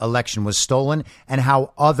 2020 election was stolen and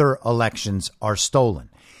how other elections are stolen.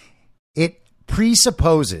 It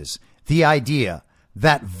presupposes the idea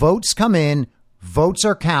that votes come in, votes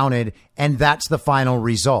are counted, and that's the final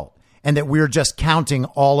result, and that we're just counting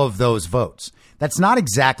all of those votes. That's not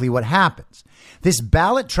exactly what happens. This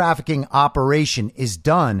ballot trafficking operation is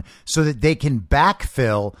done so that they can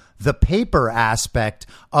backfill the paper aspect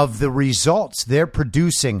of the results they're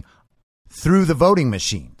producing through the voting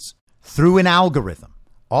machines, through an algorithm.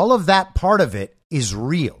 All of that part of it is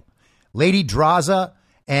real. Lady Draza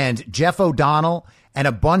and Jeff O'Donnell and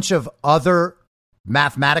a bunch of other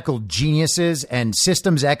mathematical geniuses and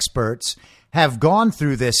systems experts have gone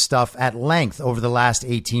through this stuff at length over the last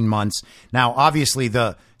 18 months. Now, obviously,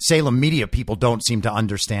 the Salem media people don't seem to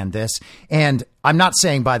understand this. And I'm not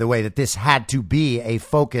saying, by the way, that this had to be a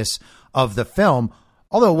focus of the film,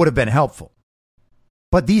 although it would have been helpful.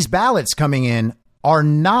 But these ballots coming in are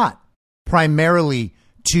not primarily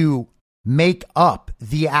to make up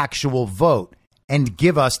the actual vote and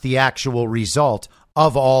give us the actual result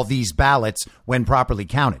of all these ballots when properly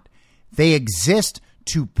counted. They exist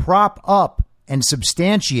to prop up and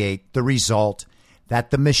substantiate the result that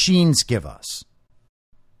the machines give us.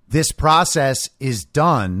 This process is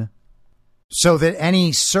done so that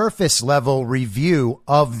any surface level review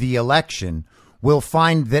of the election will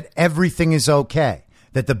find that everything is okay,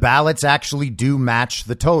 that the ballots actually do match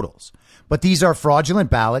the totals. But these are fraudulent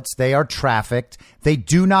ballots. They are trafficked. They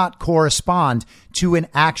do not correspond to an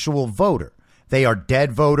actual voter. They are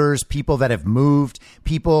dead voters, people that have moved,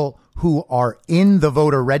 people who are in the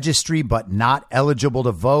voter registry but not eligible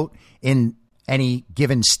to vote in any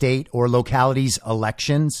given state or locality's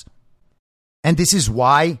elections. And this is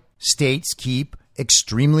why states keep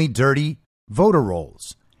extremely dirty voter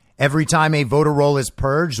rolls. Every time a voter roll is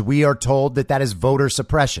purged, we are told that that is voter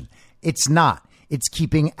suppression. It's not. It's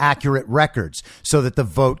keeping accurate records so that the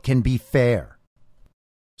vote can be fair.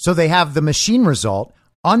 So they have the machine result.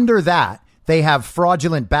 Under that, they have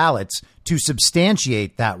fraudulent ballots to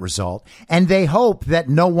substantiate that result. And they hope that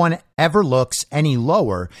no one ever looks any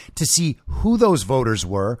lower to see who those voters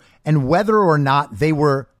were and whether or not they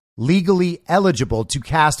were legally eligible to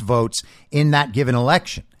cast votes in that given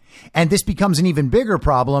election. And this becomes an even bigger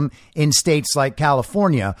problem in states like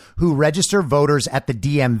California, who register voters at the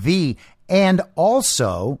DMV and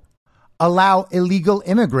also allow illegal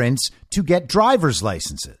immigrants to get driver's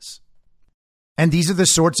licenses. And these are the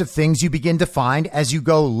sorts of things you begin to find as you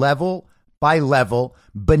go level by level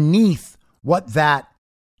beneath what that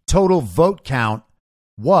total vote count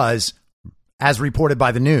was as reported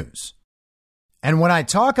by the news. And when I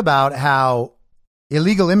talk about how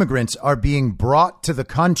illegal immigrants are being brought to the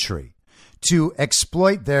country to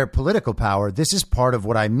exploit their political power, this is part of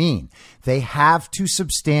what I mean. They have to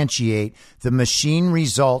substantiate the machine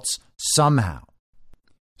results somehow.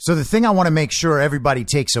 So the thing I want to make sure everybody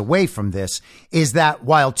takes away from this is that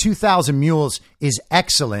while 2,000 Mules is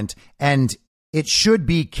excellent and it should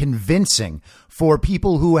be convincing for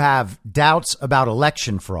people who have doubts about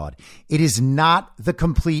election fraud, it is not the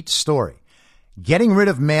complete story. Getting rid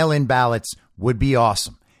of mail-in ballots would be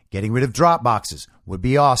awesome. Getting rid of drop boxes would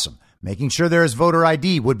be awesome. Making sure there is voter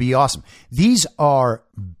ID would be awesome. These are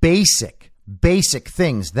basic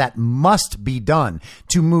things that must be done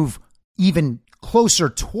to move even closer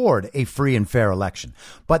toward a free and fair election.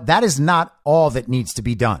 But that is not all that needs to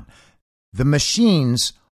be done. The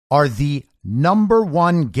machines are the number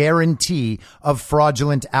one guarantee of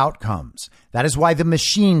fraudulent outcomes. That is why the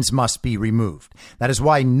machines must be removed. That is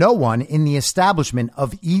why no one in the establishment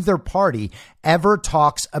of either party ever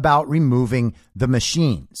talks about removing the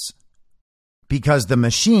machines. Because the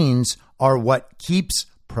machines are what keeps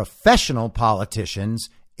professional politicians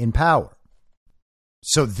in power.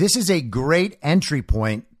 So this is a great entry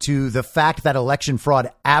point to the fact that election fraud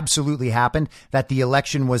absolutely happened, that the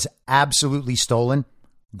election was absolutely stolen.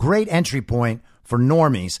 Great entry point for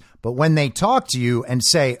normies. But when they talk to you and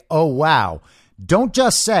say, oh, wow, don't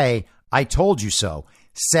just say, I told you so.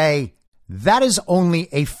 Say, that is only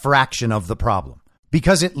a fraction of the problem,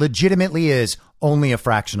 because it legitimately is only a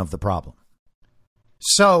fraction of the problem.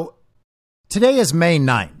 So today is May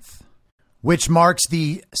 9th, which marks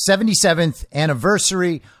the 77th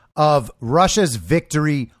anniversary of Russia's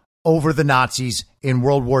victory over the Nazis in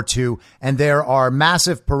World War II. And there are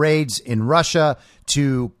massive parades in Russia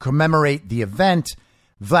to commemorate the event.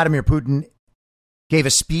 Vladimir Putin gave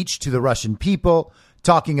a speech to the Russian people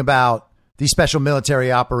talking about the special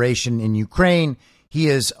military operation in Ukraine. He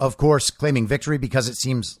is, of course, claiming victory because it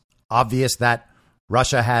seems obvious that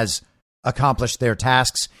Russia has accomplished their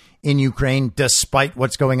tasks in Ukraine, despite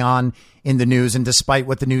what's going on in the news and despite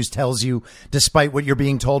what the news tells you, despite what you're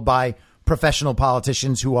being told by professional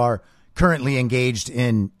politicians who are currently engaged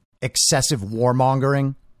in excessive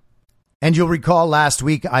warmongering. And you'll recall last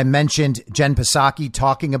week I mentioned Jen Psaki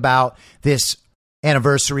talking about this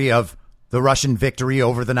anniversary of the Russian victory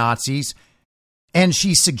over the Nazis. And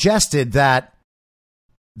she suggested that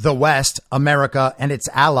the West, America, and its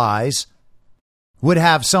allies would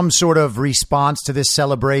have some sort of response to this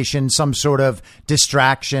celebration, some sort of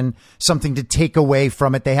distraction, something to take away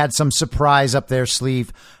from it. They had some surprise up their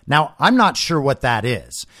sleeve. Now, I'm not sure what that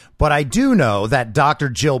is, but I do know that Dr.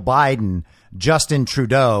 Jill Biden, Justin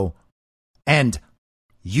Trudeau, and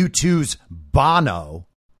U2's Bono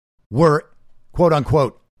were, quote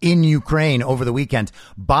unquote, in Ukraine over the weekend.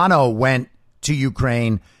 Bono went to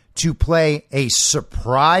Ukraine to play a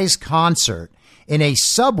surprise concert in a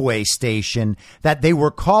subway station that they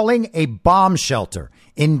were calling a bomb shelter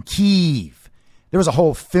in Kyiv. There was a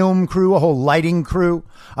whole film crew, a whole lighting crew.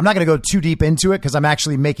 I'm not going to go too deep into it because I'm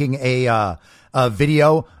actually making a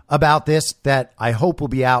video about this that I hope will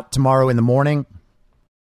be out tomorrow in the morning.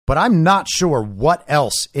 But I'm not sure what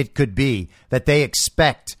else it could be that they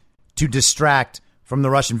expect to distract from the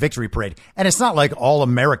Russian victory parade. And it's not like all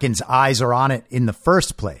Americans' eyes are on it in the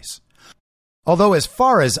first place. Although as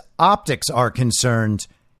far as optics are concerned,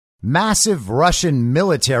 massive Russian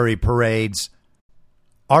military parades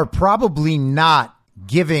are probably not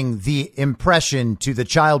giving the impression to the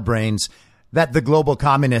child brains that the global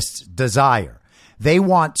communists desire. They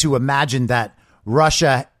want to imagine that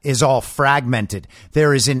Russia is all fragmented.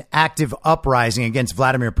 There is an active uprising against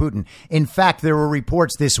Vladimir Putin. In fact, there were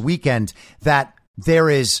reports this weekend that there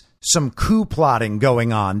is some coup plotting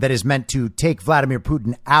going on that is meant to take Vladimir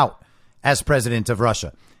Putin out as president of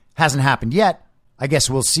Russia. Hasn't happened yet. I guess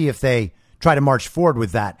we'll see if they try to march forward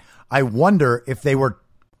with that. I wonder if they were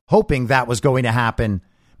hoping that was going to happen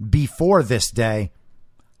before this day.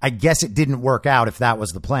 I guess it didn't work out if that was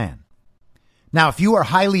the plan. Now, if you are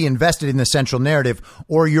highly invested in the central narrative,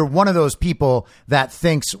 or you're one of those people that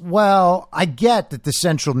thinks, well, I get that the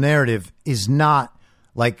central narrative is not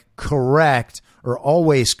like correct or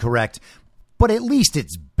always correct, but at least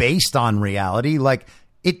it's based on reality. Like,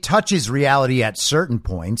 it touches reality at certain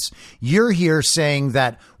points. You're here saying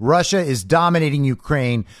that Russia is dominating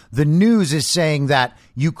Ukraine. The news is saying that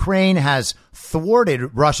Ukraine has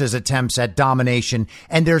thwarted Russia's attempts at domination,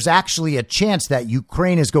 and there's actually a chance that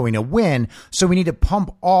Ukraine is going to win. So we need to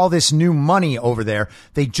pump all this new money over there.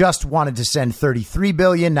 They just wanted to send $33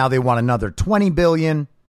 billion. Now they want another $20 billion.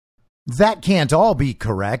 That can't all be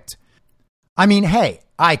correct. I mean, hey,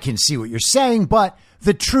 I can see what you're saying, but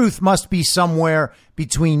the truth must be somewhere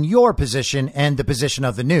between your position and the position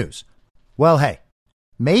of the news. Well, hey,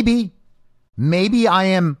 maybe I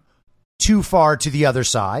am too far to the other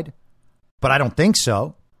side, but I don't think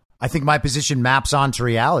so. I think my position maps onto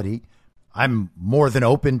reality. I'm more than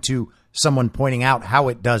open to someone pointing out how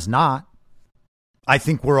it does not. I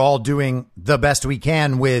think we're all doing the best we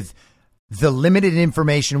can with the limited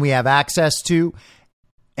information we have access to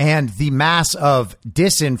and the mass of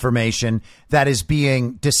disinformation that is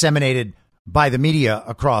being disseminated by the media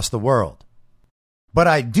across the world. But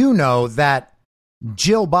I do know that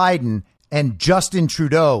Jill Biden and Justin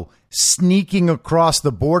Trudeau sneaking across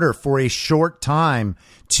the border for a short time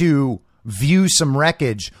to view some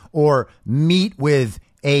wreckage or meet with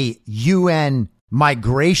a UN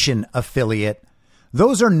migration affiliate,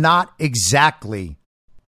 those are not exactly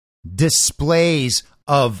displays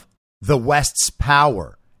of the West's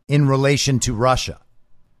power in relation to Russia.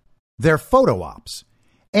 They're photo ops.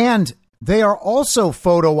 And they are also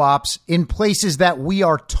photo ops in places that we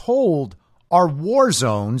are told are war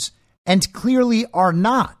zones and clearly are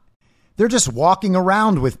not. They're just walking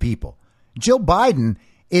around with people. Jill Biden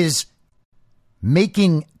is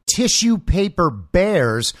making tissue paper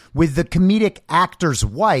bears with the comedic actor's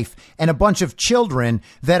wife and a bunch of children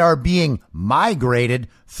that are being migrated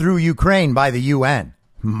through Ukraine by the UN.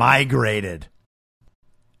 Migrated.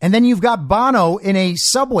 And then you've got Bono in a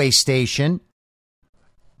subway station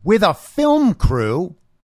with a film crew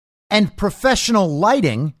and professional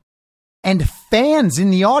lighting and fans in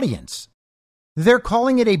the audience. They're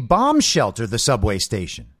calling it a bomb shelter, the subway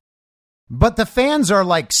station. But the fans are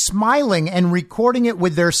like smiling and recording it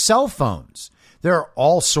with their cell phones. There are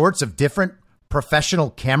all sorts of different professional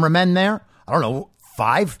cameramen there. I don't know,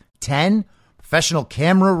 5, 10 professional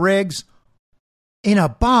camera rigs in a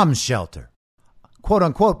bomb shelter, quote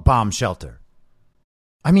unquote bomb shelter.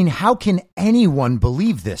 I mean, how can anyone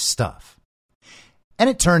believe this stuff? And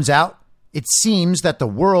it turns out, it seems that the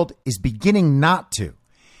world is beginning not to.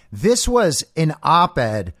 This was an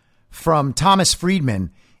op-ed from Thomas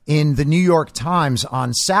Friedman in the New York Times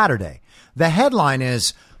on Saturday. The headline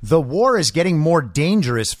is, "The war is getting more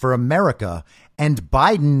dangerous for America, and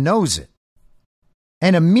Biden knows it."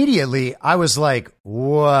 And immediately I was like,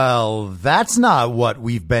 well, that's not what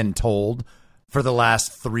we've been told for the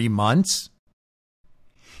last 3 months.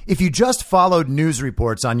 If you just followed news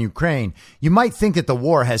reports on Ukraine, you might think that the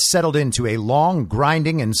war has settled into a long,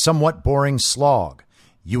 grinding, and somewhat boring slog.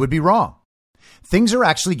 You would be wrong. Things are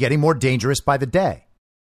actually getting more dangerous by the day.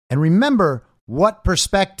 And remember what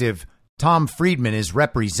perspective Tom Friedman is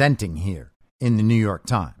representing here in the New York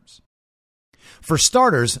Times. For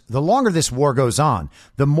starters, the longer this war goes on,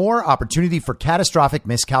 the more opportunity for catastrophic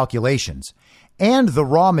miscalculations, and the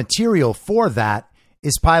raw material for that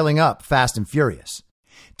is piling up fast and furious.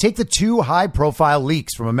 Take the 2 high-profile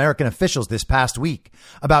leaks from American officials this past week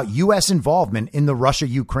about U.S. involvement in the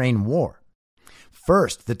Russia-Ukraine war.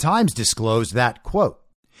 First, the Times disclosed that, quote,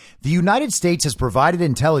 "The United States has provided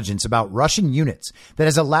intelligence about Russian units that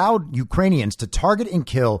has allowed Ukrainians to target and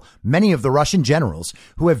kill many of the Russian generals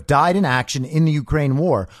who have died in action in the Ukraine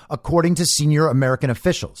war, according to senior American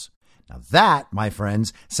officials." Now that, my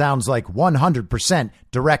friends, sounds like 100%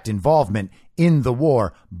 direct involvement in the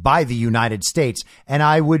war by the United States. And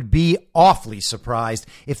I would be awfully surprised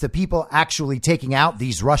if the people actually taking out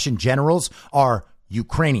these Russian generals are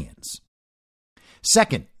Ukrainians.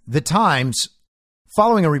 Second, the Times,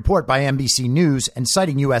 following a report by NBC News and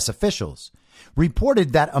citing U.S. officials,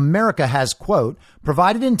 reported that America has, quote,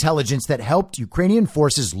 provided intelligence that helped Ukrainian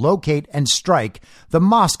forces locate and strike the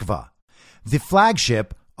Moskva, the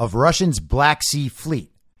flagship of Russia's Black Sea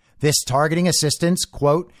Fleet. This targeting assistance,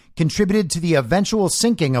 quote, contributed to the eventual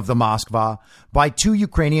sinking of the Moskva by 2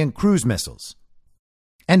 Ukrainian cruise missiles.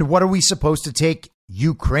 And what are we supposed to take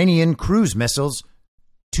Ukrainian cruise missiles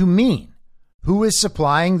to mean? Who is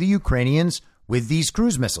supplying the Ukrainians with these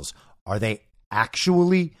cruise missiles? Are they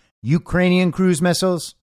actually Ukrainian cruise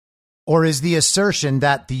missiles? Or is the assertion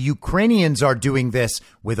that the Ukrainians are doing this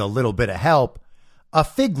with a little bit of help a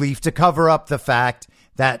fig leaf to cover up the fact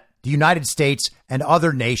that the United States and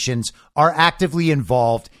other nations are actively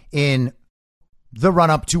involved in the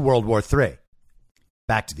run-up to World War III?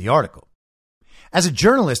 Back to the article. As a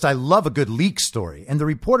journalist, I love a good leak story, and the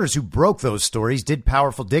reporters who broke those stories did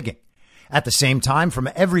powerful digging. At the same time, from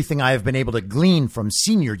everything I have been able to glean from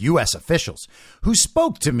senior U.S. officials who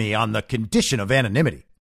spoke to me on the condition of anonymity,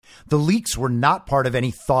 the leaks were not part of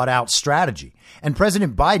any thought-out strategy, and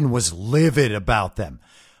President Biden was livid about them.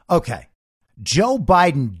 Okay, Joe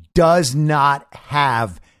Biden does not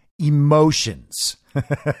have emotions.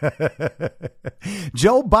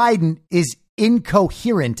 Joe Biden is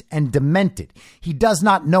incoherent and demented. He does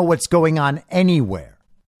not know what's going on anywhere.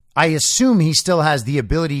 I assume he still has the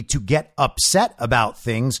ability to get upset about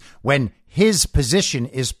things when his position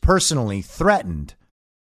is personally threatened.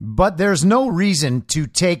 But there's no reason to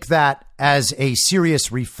take that as a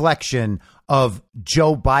serious reflection of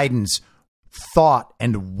Joe Biden's thought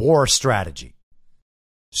and war strategy.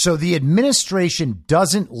 So the administration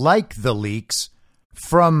doesn't like the leaks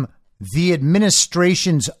from the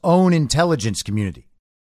administration's own intelligence community,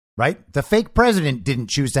 right? The fake president didn't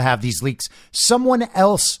choose to have these leaks. Someone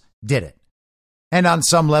else did it. And on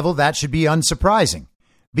some level, that should be unsurprising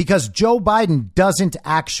because Joe Biden doesn't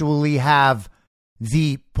actually have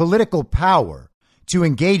the political power to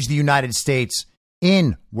engage the United States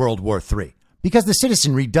in World War III because the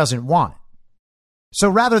citizenry doesn't want it. So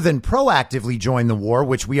rather than proactively join the war,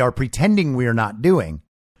 which we are pretending we are not doing,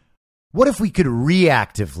 what if we could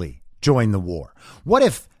reactively join the war? What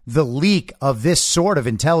if the leak of this sort of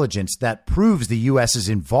intelligence that proves the U.S.'s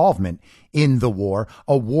involvement in the war,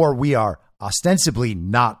 a war we are ostensibly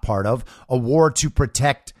not part of, a war to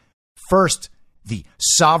protect first the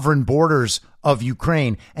sovereign borders of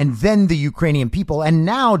Ukraine and then the Ukrainian people, and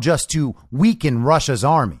now just to weaken Russia's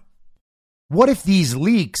army? What if these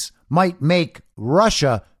leaks might make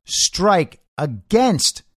Russia strike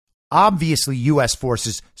against obviously U.S.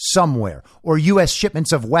 forces somewhere or U.S.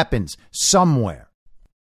 shipments of weapons somewhere,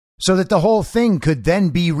 so that the whole thing could then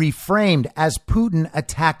be reframed as Putin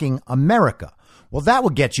attacking America? Well, that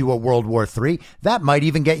would get you a World War III. That might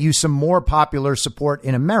even get you some more popular support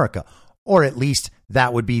in America, or at least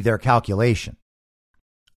that would be their calculation.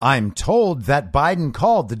 I'm told that Biden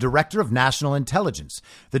called the director of national intelligence,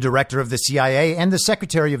 the director of the CIA, and the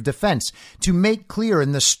secretary of defense to make clear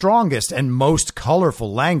in the strongest and most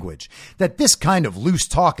colorful language that this kind of loose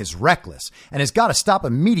talk is reckless and has got to stop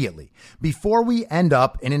immediately before we end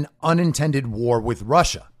up in an unintended war with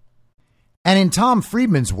Russia. And in Tom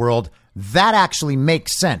Friedman's world, that actually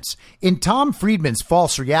makes sense. In Tom Friedman's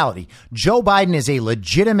false reality, Joe Biden is a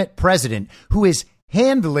legitimate president who is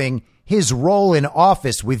handling his role in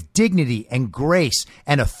office with dignity and grace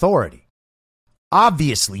and authority.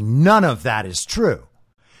 Obviously, none of that is true.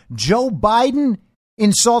 Joe Biden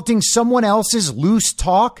insulting someone else's loose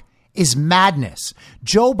talk is madness.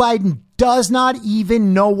 Joe Biden does not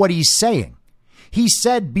even know what he's saying. He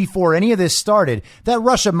said before any of this started that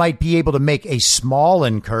Russia might be able to make a small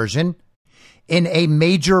incursion in a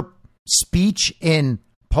major speech in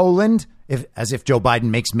Poland, as if Joe Biden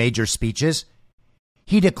makes major speeches.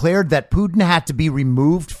 He declared that Putin had to be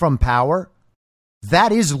removed from power.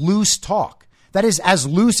 That is loose talk. That is as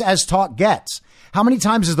loose as talk gets. How many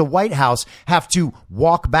times does the White House have to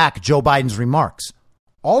walk back Joe Biden's remarks?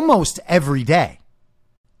 Almost every day.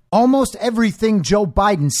 Almost everything Joe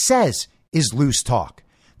Biden says is loose talk.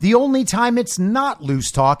 The only time it's not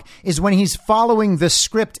loose talk is when he's following the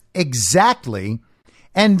script exactly,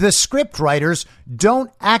 and the script writers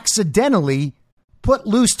don't accidentally put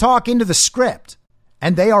loose talk into the script.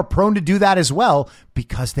 And they are prone to do that as well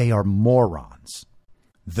because they are morons.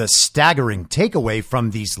 The staggering takeaway from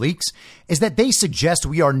these leaks is that they suggest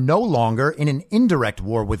we are no longer in an indirect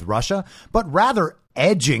war with Russia, but rather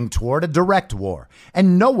edging toward a direct war,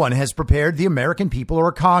 and no one has prepared the American people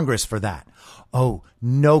or Congress for that. Oh,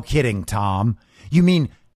 no kidding, Tom. You mean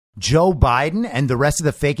Joe Biden and the rest of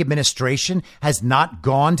the fake administration has not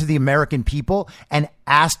gone to the American people and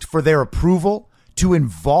asked for their approval to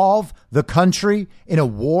involve the country in a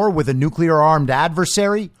war with a nuclear-armed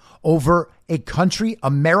adversary over a country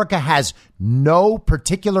America has no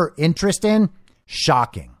particular interest in?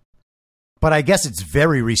 Shocking. But I guess it's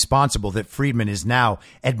very responsible that Friedman is now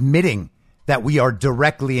admitting that we are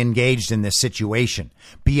directly engaged in this situation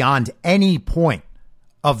beyond any point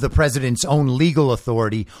of the president's own legal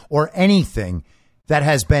authority or anything that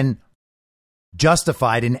has been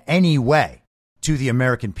justified in any way to the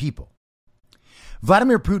American people.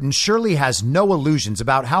 Vladimir Putin surely has no illusions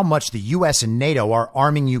about how much the U.S. and NATO are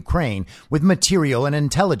arming Ukraine with material and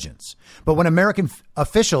intelligence. But when American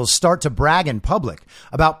officials start to brag in public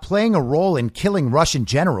about playing a role in killing Russian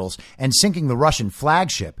generals and sinking the Russian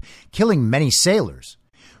flagship, killing many sailors,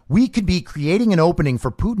 we could be creating an opening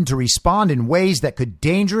for Putin to respond in ways that could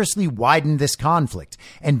dangerously widen this conflict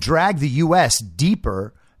and drag the U.S.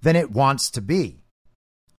 deeper than it wants to be.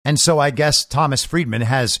 And so I guess Thomas Friedman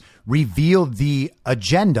has revealed the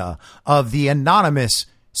agenda of the anonymous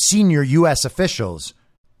senior U.S. officials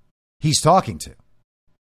he's talking to.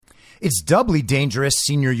 It's doubly dangerous,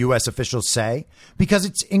 senior U.S. officials say, because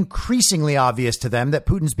it's increasingly obvious to them that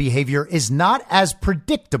Putin's behavior is not as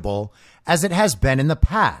predictable as it has been in the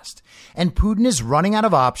past. And Putin is running out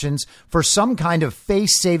of options for some kind of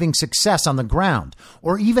face-saving success on the ground,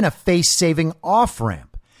 or even a face-saving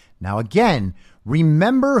off-ramp. Now, again,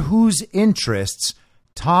 remember whose interests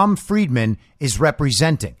Tom Friedman is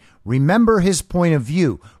representing. Remember his point of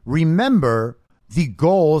view. Remember the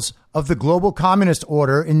goals of the global communist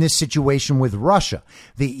order in this situation with Russia.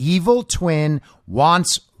 The evil twin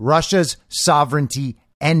wants Russia's sovereignty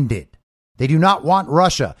ended. They do not want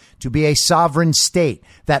Russia to be a sovereign state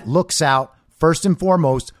that looks out first and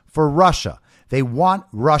foremost for Russia. They want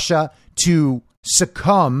Russia to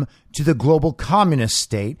succumb to the global communist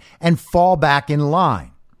state and fall back in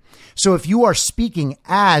line. So if you are speaking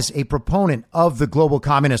as a proponent of the global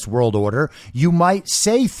communist world order, you might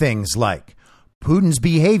say things like, Putin's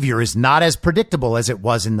behavior is not as predictable as it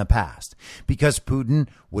was in the past, because Putin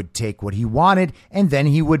would take what he wanted and then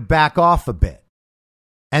he would back off a bit.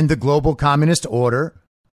 And the global communist order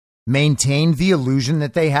maintained the illusion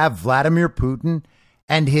that they have Vladimir Putin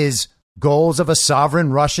and his goals of a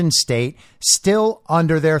sovereign Russian state still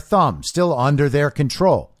under their thumb, still under their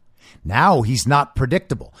control. Now he's not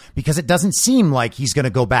predictable because it doesn't seem like he's going to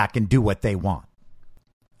go back and do what they want.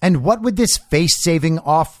 And what would this face-saving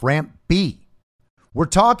off-ramp be? We're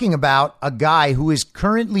talking about a guy who is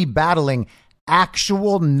currently battling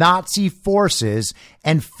actual Nazi forces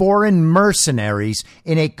and foreign mercenaries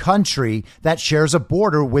in a country that shares a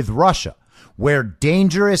border with Russia, where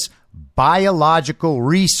dangerous biological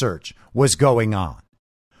research was going on,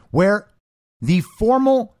 where the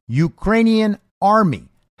formal Ukrainian army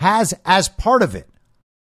has as part of it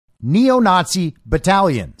neo-Nazi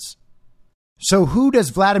battalions. So who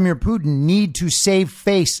does Vladimir Putin need to save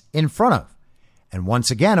face in front of? And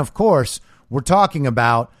once again, of course, we're talking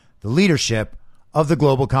about the leadership of the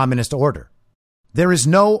global communist order. There is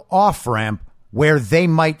no off-ramp where they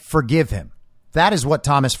might forgive him. That is what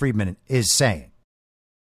Thomas Friedman is saying.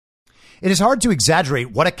 It is hard to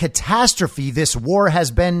exaggerate what a catastrophe this war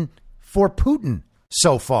has been for Putin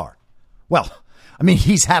so far. Well, I mean,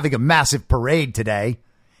 he's having a massive parade today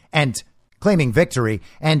and claiming victory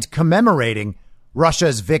and commemorating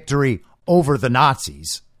Russia's victory over the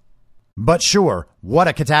Nazis. But sure, what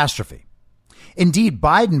a catastrophe. Indeed,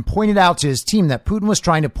 Biden pointed out to his team that Putin was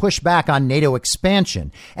trying to push back on NATO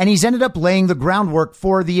expansion, and he's ended up laying the groundwork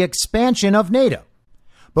for the expansion of NATO.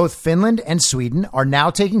 Both Finland and Sweden are now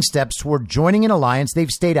taking steps toward joining an alliance they've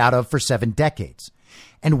stayed out of for 7 decades.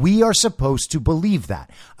 And we are supposed to believe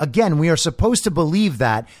that. Again, we are supposed to believe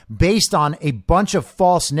that based on a bunch of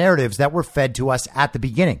false narratives that were fed to us at the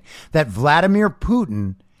beginning, that Vladimir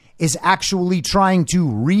Putin is actually trying to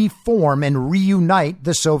reform and reunite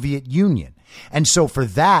the Soviet Union. And so for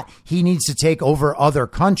that, he needs to take over other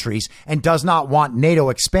countries and does not want NATO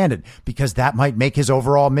expanded because that might make his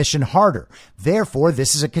overall mission harder. Therefore,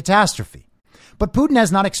 this is a catastrophe. But Putin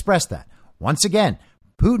has not expressed that. Once again,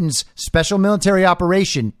 Putin's special military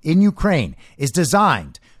operation in Ukraine is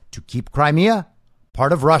designed to keep Crimea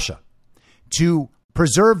part of Russia, to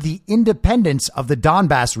preserve the independence of the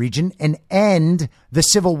Donbass region and end the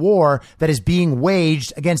civil war that is being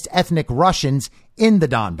waged against ethnic Russians in the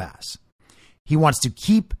Donbass. He wants to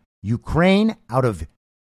keep Ukraine out of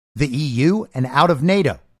the EU and out of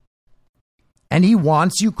NATO. And he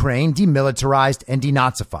wants Ukraine demilitarized and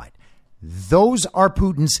denazified. Those are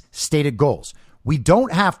Putin's stated goals. We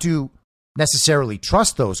don't have to necessarily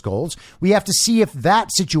trust those goals. We have to see if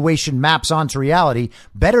that situation maps onto reality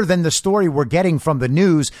better than the story we're getting from the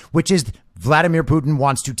news, which is Vladimir Putin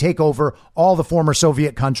wants to take over all the former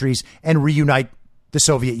Soviet countries and reunite the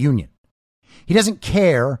Soviet Union. He doesn't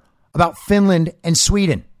care about Finland and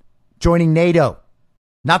Sweden joining NATO.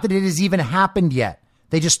 Not that it has even happened yet.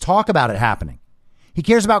 They just talk about it happening. He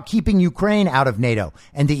cares about keeping Ukraine out of NATO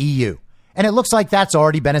and the EU. And it looks like that's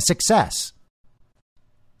already been a success.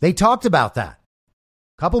 They talked about that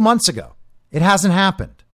a couple months ago. It hasn't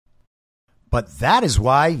happened. But that is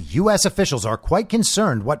why U.S. officials are quite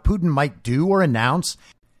concerned what Putin might do or announce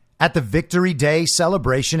at the Victory Day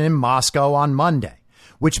celebration in Moscow on Monday,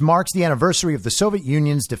 which marks the anniversary of the Soviet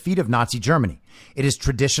Union's defeat of Nazi Germany. It is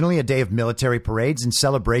traditionally a day of military parades and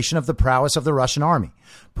celebration of the prowess of the Russian army.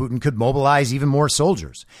 Putin could mobilize even more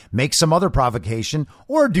soldiers, make some other provocation,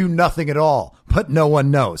 or do nothing at all, but no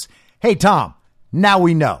one knows. Hey, Tom, now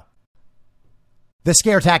we know. The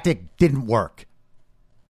scare tactic didn't work.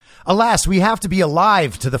 Alas, we have to be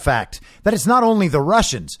alive to the fact that it's not only the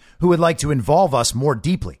Russians who would like to involve us more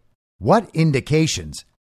deeply. What indications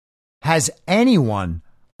has anyone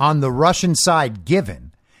on the Russian side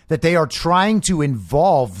given that they are trying to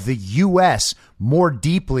involve the U.S. more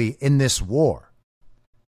deeply in this war?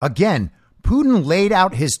 Again, Putin laid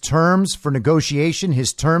out his terms for negotiation,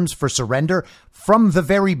 his terms for surrender from the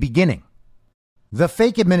very beginning. The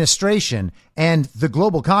fake administration and the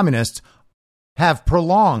global communists have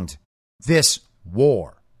prolonged this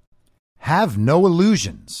war. Have no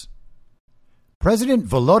illusions. President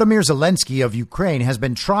Volodymyr Zelensky of Ukraine has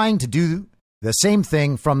been trying to do the same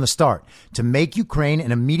thing from the start, to make Ukraine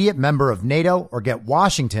an immediate member of NATO or get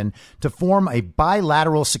Washington to form a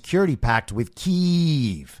bilateral security pact with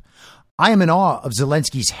Kyiv. I am in awe of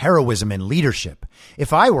Zelensky's heroism and leadership.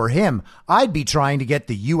 If I were him, I'd be trying to get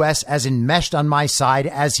the U.S. as enmeshed on my side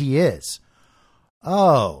as he is.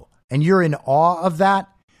 Oh, and you're in awe of that?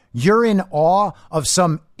 You're in awe of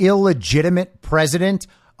some illegitimate president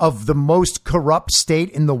of the most corrupt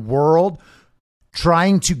state in the world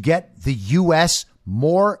trying to get the U.S.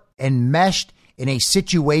 more enmeshed in a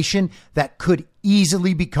situation that could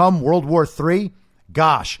easily become World War III?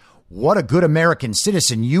 Gosh, what a good American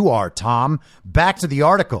citizen you are, Tom. Back to the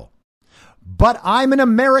article. But I'm an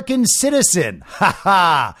American citizen. Ha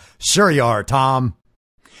ha. Sure you are, Tom.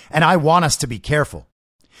 And I want us to be careful.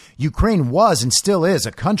 Ukraine was and still is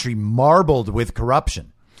a country marbled with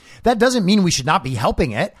corruption. That doesn't mean we should not be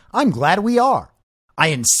helping it. I'm glad we are. I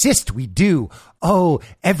insist we do. Oh,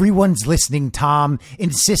 everyone's listening, Tom.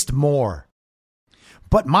 Insist more.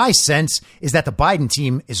 But my sense is that the Biden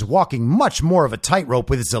team is walking much more of a tightrope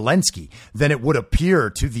with Zelensky than it would appear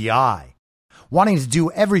to the eye, wanting to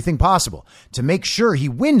do everything possible to make sure he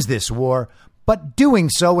wins this war, but doing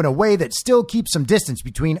so in a way that still keeps some distance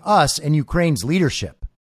between us and Ukraine's leadership.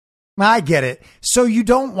 I get it. So you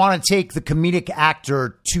don't want to take the comedic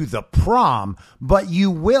actor to the prom, but you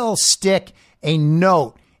will stick a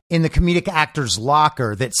note in the comedic actor's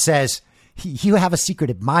locker that says, "You have a secret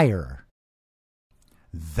admirer."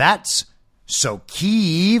 That's so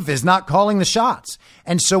Kyiv is not calling the shots,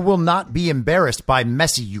 and so will not be embarrassed by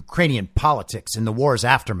messy Ukrainian politics in the war's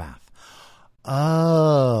aftermath.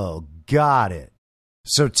 Oh, got it.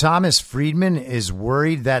 So Thomas Friedman is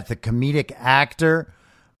worried that the comedic actor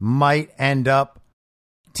might end up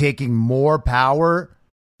taking more power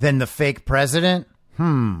than the fake president?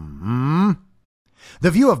 The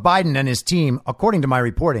view of Biden and his team, according to my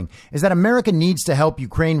reporting, is that America needs to help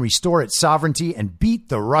Ukraine restore its sovereignty and beat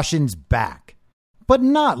the Russians back, but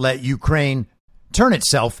not let Ukraine turn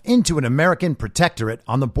itself into an American protectorate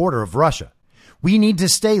on the border of Russia. We need to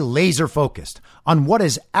stay laser focused on what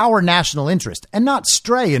is our national interest and not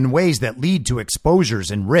stray in ways that lead to exposures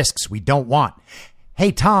and risks we don't want.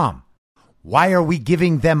 Hey, Tom, why are we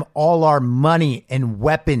giving them all our money and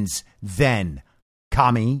weapons then,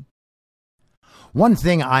 commie? One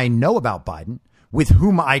thing I know about Biden, with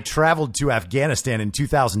whom I traveled to Afghanistan in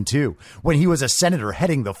 2002 when he was a senator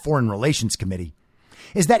heading the Foreign Relations Committee,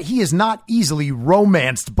 is that he is not easily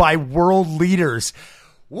romanced by world leaders.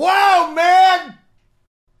 Wow, man!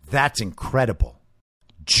 That's incredible.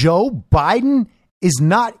 Joe Biden is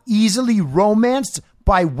not easily romanced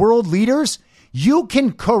by world leaders? You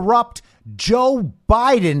can corrupt Joe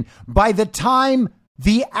Biden by the time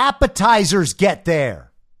the appetizers get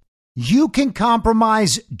there. You can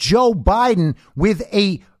compromise Joe Biden with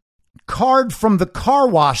a card from the car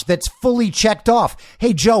wash that's fully checked off.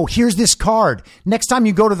 Hey, Joe, here's this card. Next time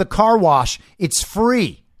you go to the car wash, it's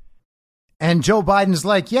free. And Joe Biden's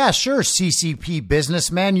like, yeah, sure, CCP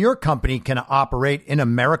businessman, your company can operate in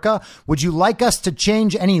America. Would you like us to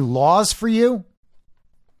change any laws for you?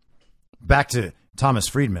 Back to Thomas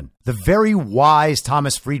Friedman, the very wise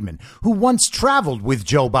Thomas Friedman, who once traveled with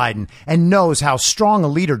Joe Biden and knows how strong a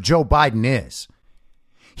leader Joe Biden is.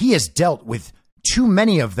 He has dealt with too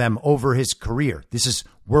many of them over his career. This is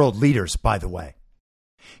world leaders, by the way.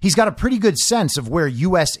 He's got a pretty good sense of where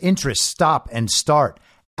U.S. interests stop and start.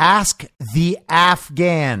 Ask the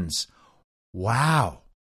Afghans. Wow.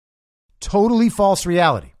 Totally false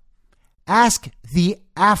reality. Ask the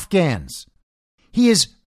Afghans. He is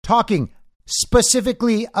talking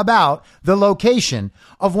specifically about the location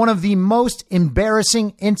of one of the most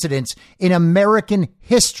embarrassing incidents in American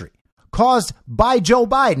history, caused by Joe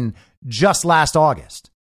Biden just last August.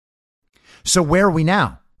 So where are we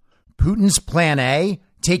now? Putin's plan A,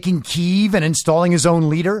 taking Kyiv and installing his own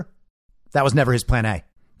leader? That was never his plan A.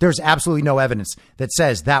 There's absolutely no evidence that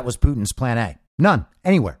says that was Putin's plan A. None,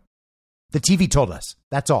 anywhere. The TV told us.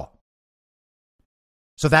 That's all.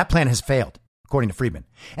 So that plan has failed, according to Friedman.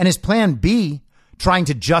 And his plan B, trying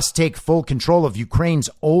to just take full control of Ukraine's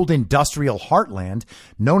old industrial heartland,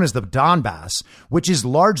 known as the Donbass, which is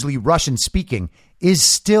largely Russian-speaking, is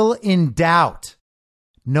still in doubt.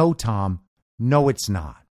 No, Tom. No, it's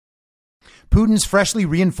not. Putin's freshly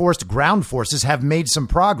reinforced ground forces have made some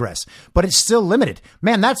progress, but it's still limited.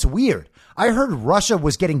 Man, that's weird. I heard Russia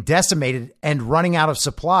was getting decimated and running out of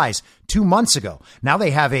supplies 2 months ago. Now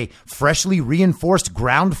they have a freshly reinforced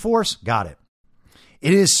ground force? Got it.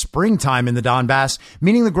 It is springtime in the Donbass,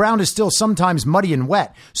 meaning the ground is still sometimes muddy and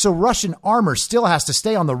wet, so Russian armor still has to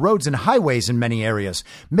stay on the roads and highways in many areas,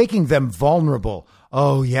 making them vulnerable.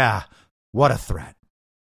 Oh yeah, what a threat.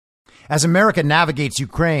 As America navigates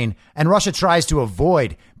Ukraine and Russia tries to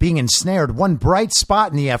avoid being ensnared, one bright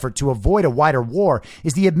spot in the effort to avoid a wider war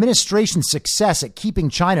is the administration's success at keeping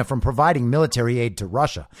China from providing military aid to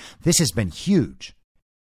Russia. This has been huge.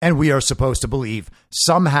 And we are supposed to believe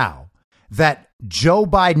somehow that Joe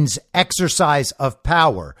Biden's exercise of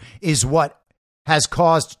power is what has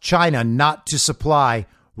caused China not to supply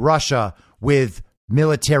Russia with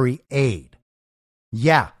military aid.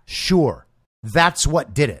 Yeah, sure. That's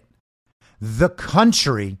what did it. The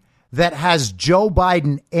country that has Joe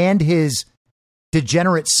Biden and his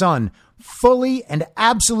degenerate son fully and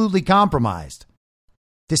absolutely compromised.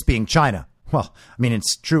 This being China. Well, I mean,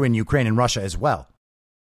 it's true in Ukraine and Russia as well.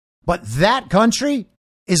 But that country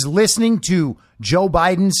is listening to Joe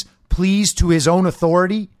Biden's pleas to his own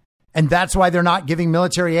authority, and that's why they're not giving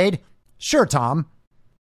military aid? Sure, Tom.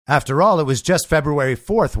 After all, it was just February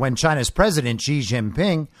 4th when China's President Xi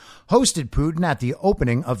Jinping hosted Putin at the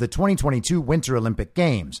opening of the 2022 Winter Olympic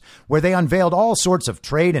Games, where they unveiled all sorts of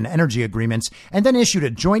trade and energy agreements and then issued a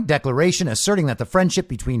joint declaration asserting that the friendship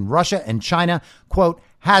between Russia and China, quote,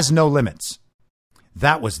 has no limits.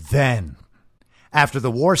 That was then. After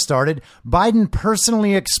the war started, Biden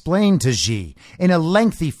personally explained to Xi in a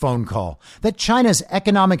lengthy phone call that China's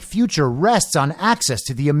economic future rests on access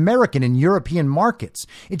to the American and European markets,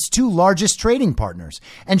 its two largest trading partners.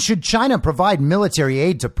 And should China provide military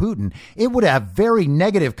aid to Putin, it would have very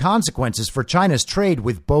negative consequences for China's trade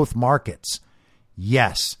with both markets.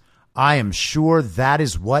 Yes, I am sure that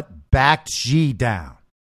is what backed Xi down.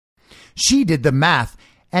 Xi did the math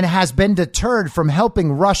and has been deterred from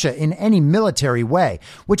helping Russia in any military way,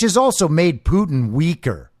 which has also made Putin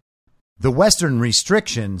weaker. The Western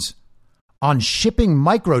restrictions on shipping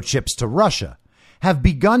microchips to Russia have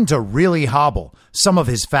begun to really hobble some of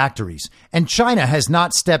his factories, and China has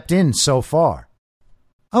not stepped in so far.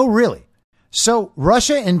 Oh, really? So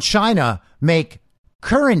Russia and China make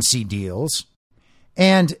currency deals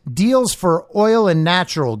and deals for oil and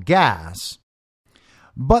natural gas,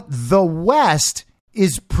 but the West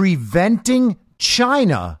is preventing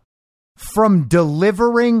China from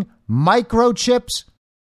delivering microchips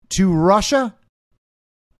to Russia?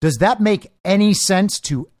 Does that make any sense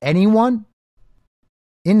to anyone?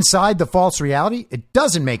 Inside the false reality? It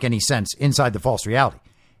doesn't make any sense inside the false reality.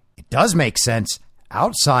 It does make sense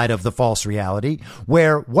outside of the false reality,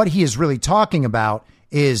 where what he is really talking about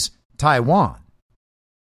is Taiwan.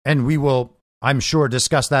 And we will, I'm sure,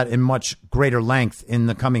 discuss that in much greater length in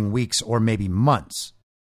the coming weeks or maybe months.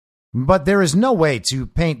 But there is no way to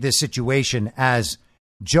paint this situation as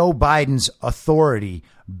Joe Biden's authority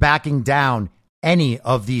backing down any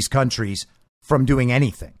of these countries from doing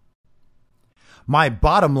anything. My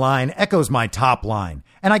bottom line echoes my top line,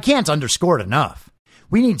 and I can't underscore it enough.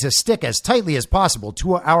 We need to stick as tightly as possible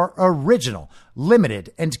to our original,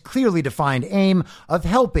 limited, and clearly defined aim of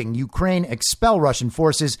helping Ukraine expel Russian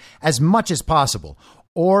forces as much as possible,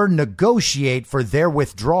 or negotiate for their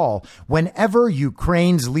withdrawal whenever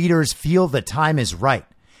Ukraine's leaders feel the time is right.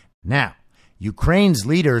 Now, Ukraine's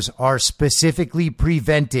leaders are specifically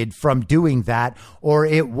prevented from doing that, or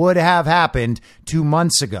it would have happened 2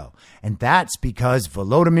 months ago. And that's because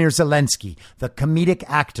Volodymyr Zelensky, the comedic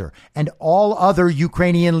actor, and all other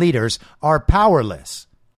Ukrainian leaders are powerless.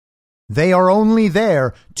 They are only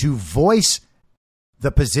there to voice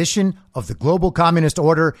the position of the global communist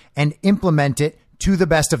order and implement it to the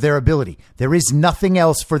best of their ability. There is nothing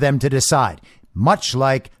else for them to decide, much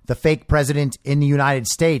like the fake president in the United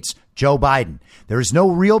States, Joe Biden. There is no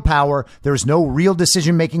real power. There is no real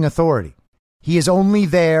decision-making authority. He is only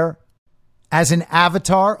there as an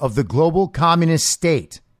avatar of the global communist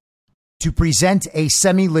state to present a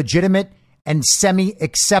semi-legitimate and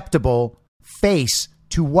semi-acceptable face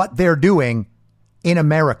to what they're doing in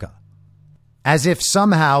America, as if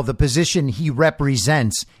somehow the position he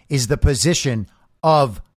represents is the position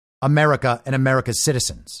of America and America's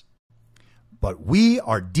citizens. But we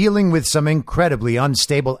are dealing with some incredibly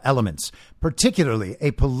unstable elements, particularly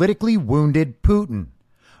a politically wounded Putin.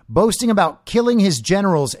 Boasting about killing his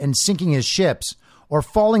generals and sinking his ships, or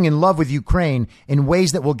falling in love with Ukraine in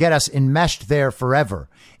ways that will get us enmeshed there forever,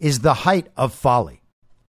 is the height of folly.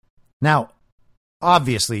 Now,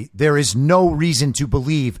 obviously, there is no reason to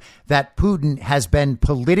believe that Putin has been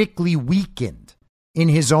politically weakened in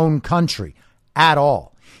his own country at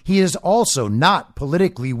all. He is also not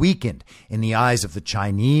politically weakened in the eyes of the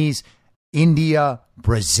Chinese, India,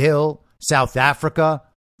 Brazil, South Africa,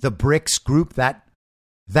 the BRICS group, that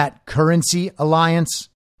currency alliance.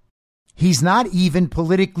 He's not even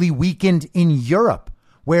politically weakened in Europe,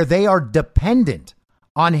 where they are dependent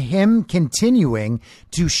on him continuing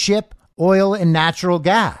to ship oil and natural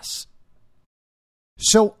gas.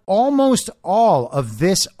 So almost all of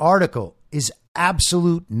this article is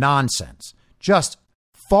absolute nonsense, just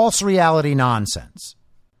false reality nonsense.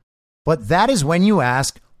 But that is when you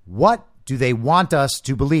ask, what do they want us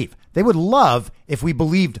to believe? They would love if we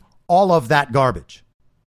believed all of that garbage.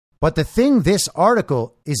 But the thing this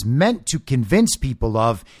article is meant to convince people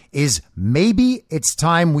of is maybe it's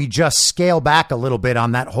time we just scale back a little bit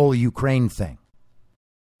on that whole Ukraine thing.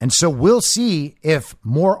 And so we'll see if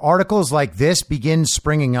more articles like this begin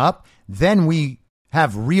springing up. Then we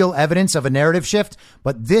have real evidence of a narrative shift.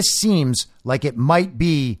 But this seems like it might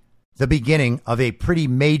be the beginning of a pretty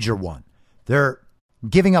major one. They're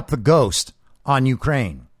giving up the ghost on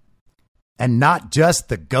Ukraine, and not just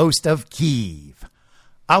the ghost of Kyiv.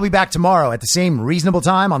 I'll be back tomorrow at the same reasonable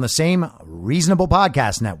time on the same reasonable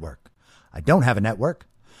podcast network. I don't have a network.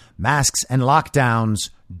 Masks and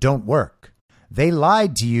lockdowns don't work. They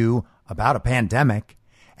lied to you about a pandemic,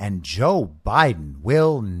 and Joe Biden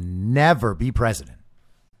will never be president.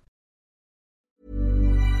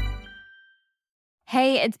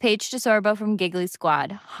 Hey, it's Paige DeSorbo from Giggly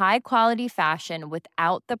Squad. High quality fashion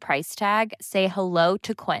without the price tag. Say hello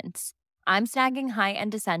to Quince. I'm snagging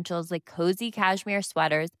high-end essentials like cozy cashmere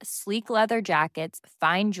sweaters, sleek leather jackets,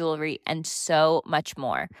 fine jewelry, and so much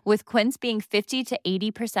more. With Quince being 50 to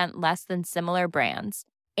 80% less than similar brands.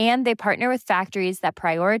 And they partner with factories that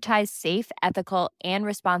prioritize safe, ethical, and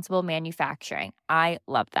responsible manufacturing. I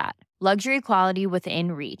love that. Luxury quality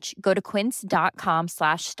within reach. Go to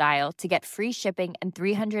quince.com/style to get free shipping and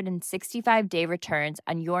 365-day returns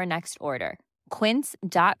on your next order.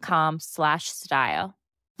 Quince.com/style.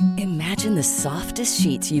 Imagine the softest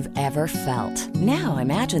sheets you've ever felt. Now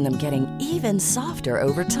imagine them getting even softer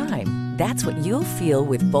over time. That's what you'll feel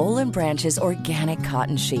with Boll & Branch's organic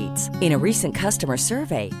cotton sheets. In a recent customer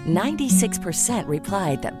survey, 96%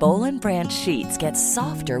 replied that Boll & Branch sheets get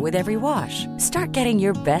softer with every wash. Start getting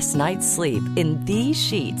your best night's sleep in these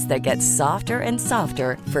sheets that get softer and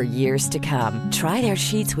softer for years to come. Try their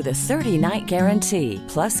sheets with a 30-night guarantee.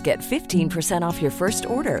 Plus, get 15% off your first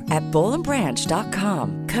order at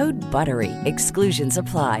bollandbranch.com. Code BUTTERY. Exclusions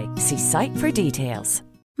apply. See site for details.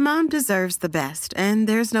 Mom deserves the best, and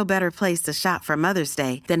there's no better place to shop for Mother's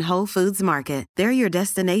Day than Whole Foods Market. They're your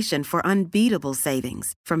destination for unbeatable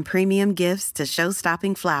savings, from premium gifts to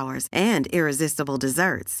show-stopping flowers and irresistible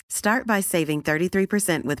desserts. Start by saving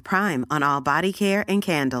 33% with Prime on all body care and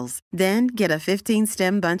candles. Then get a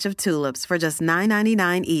 15-stem bunch of tulips for just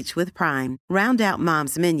 $9.99 each with Prime. Round out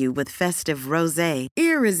Mom's menu with festive rosé,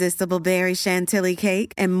 irresistible berry chantilly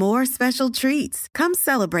cake, and more special treats. Come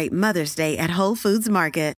celebrate Mother's Day at Whole Foods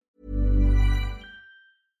Market.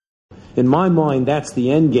 In my mind, that's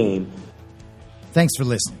the end game. Thanks for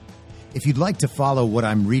listening. If you'd like to follow what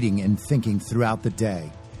I'm reading and thinking throughout the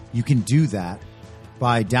day, you can do that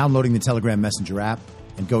by downloading the Telegram Messenger app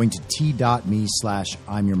and going to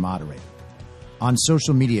t.me/I'm your moderator. On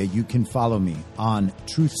social media, you can follow me on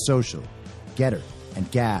Truth Social, Getter, and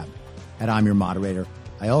Gab at I'm Your Moderator.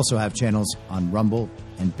 I also have channels on Rumble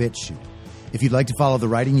and BitChute. If you'd like to follow the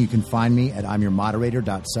writing, you can find me at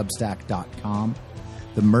imyourmoderator.substack.com.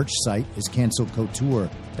 The merch site is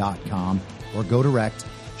cancelcouture.com, or go direct,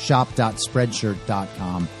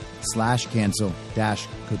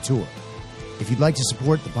 shop.spreadshirt.com/cancel-couture. If you'd like to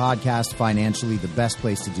support the podcast financially, the best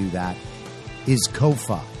place to do that is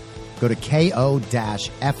Ko-Fi. Go to ko-fi.com/I'm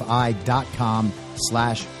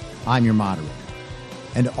Your Moderator.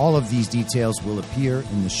 And all of these details will appear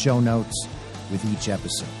in the show notes with each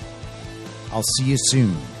episode. I'll see you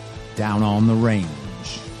soon down on the range.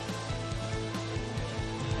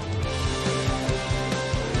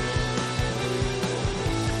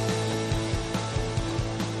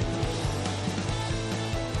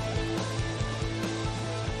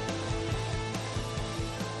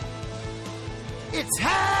 It's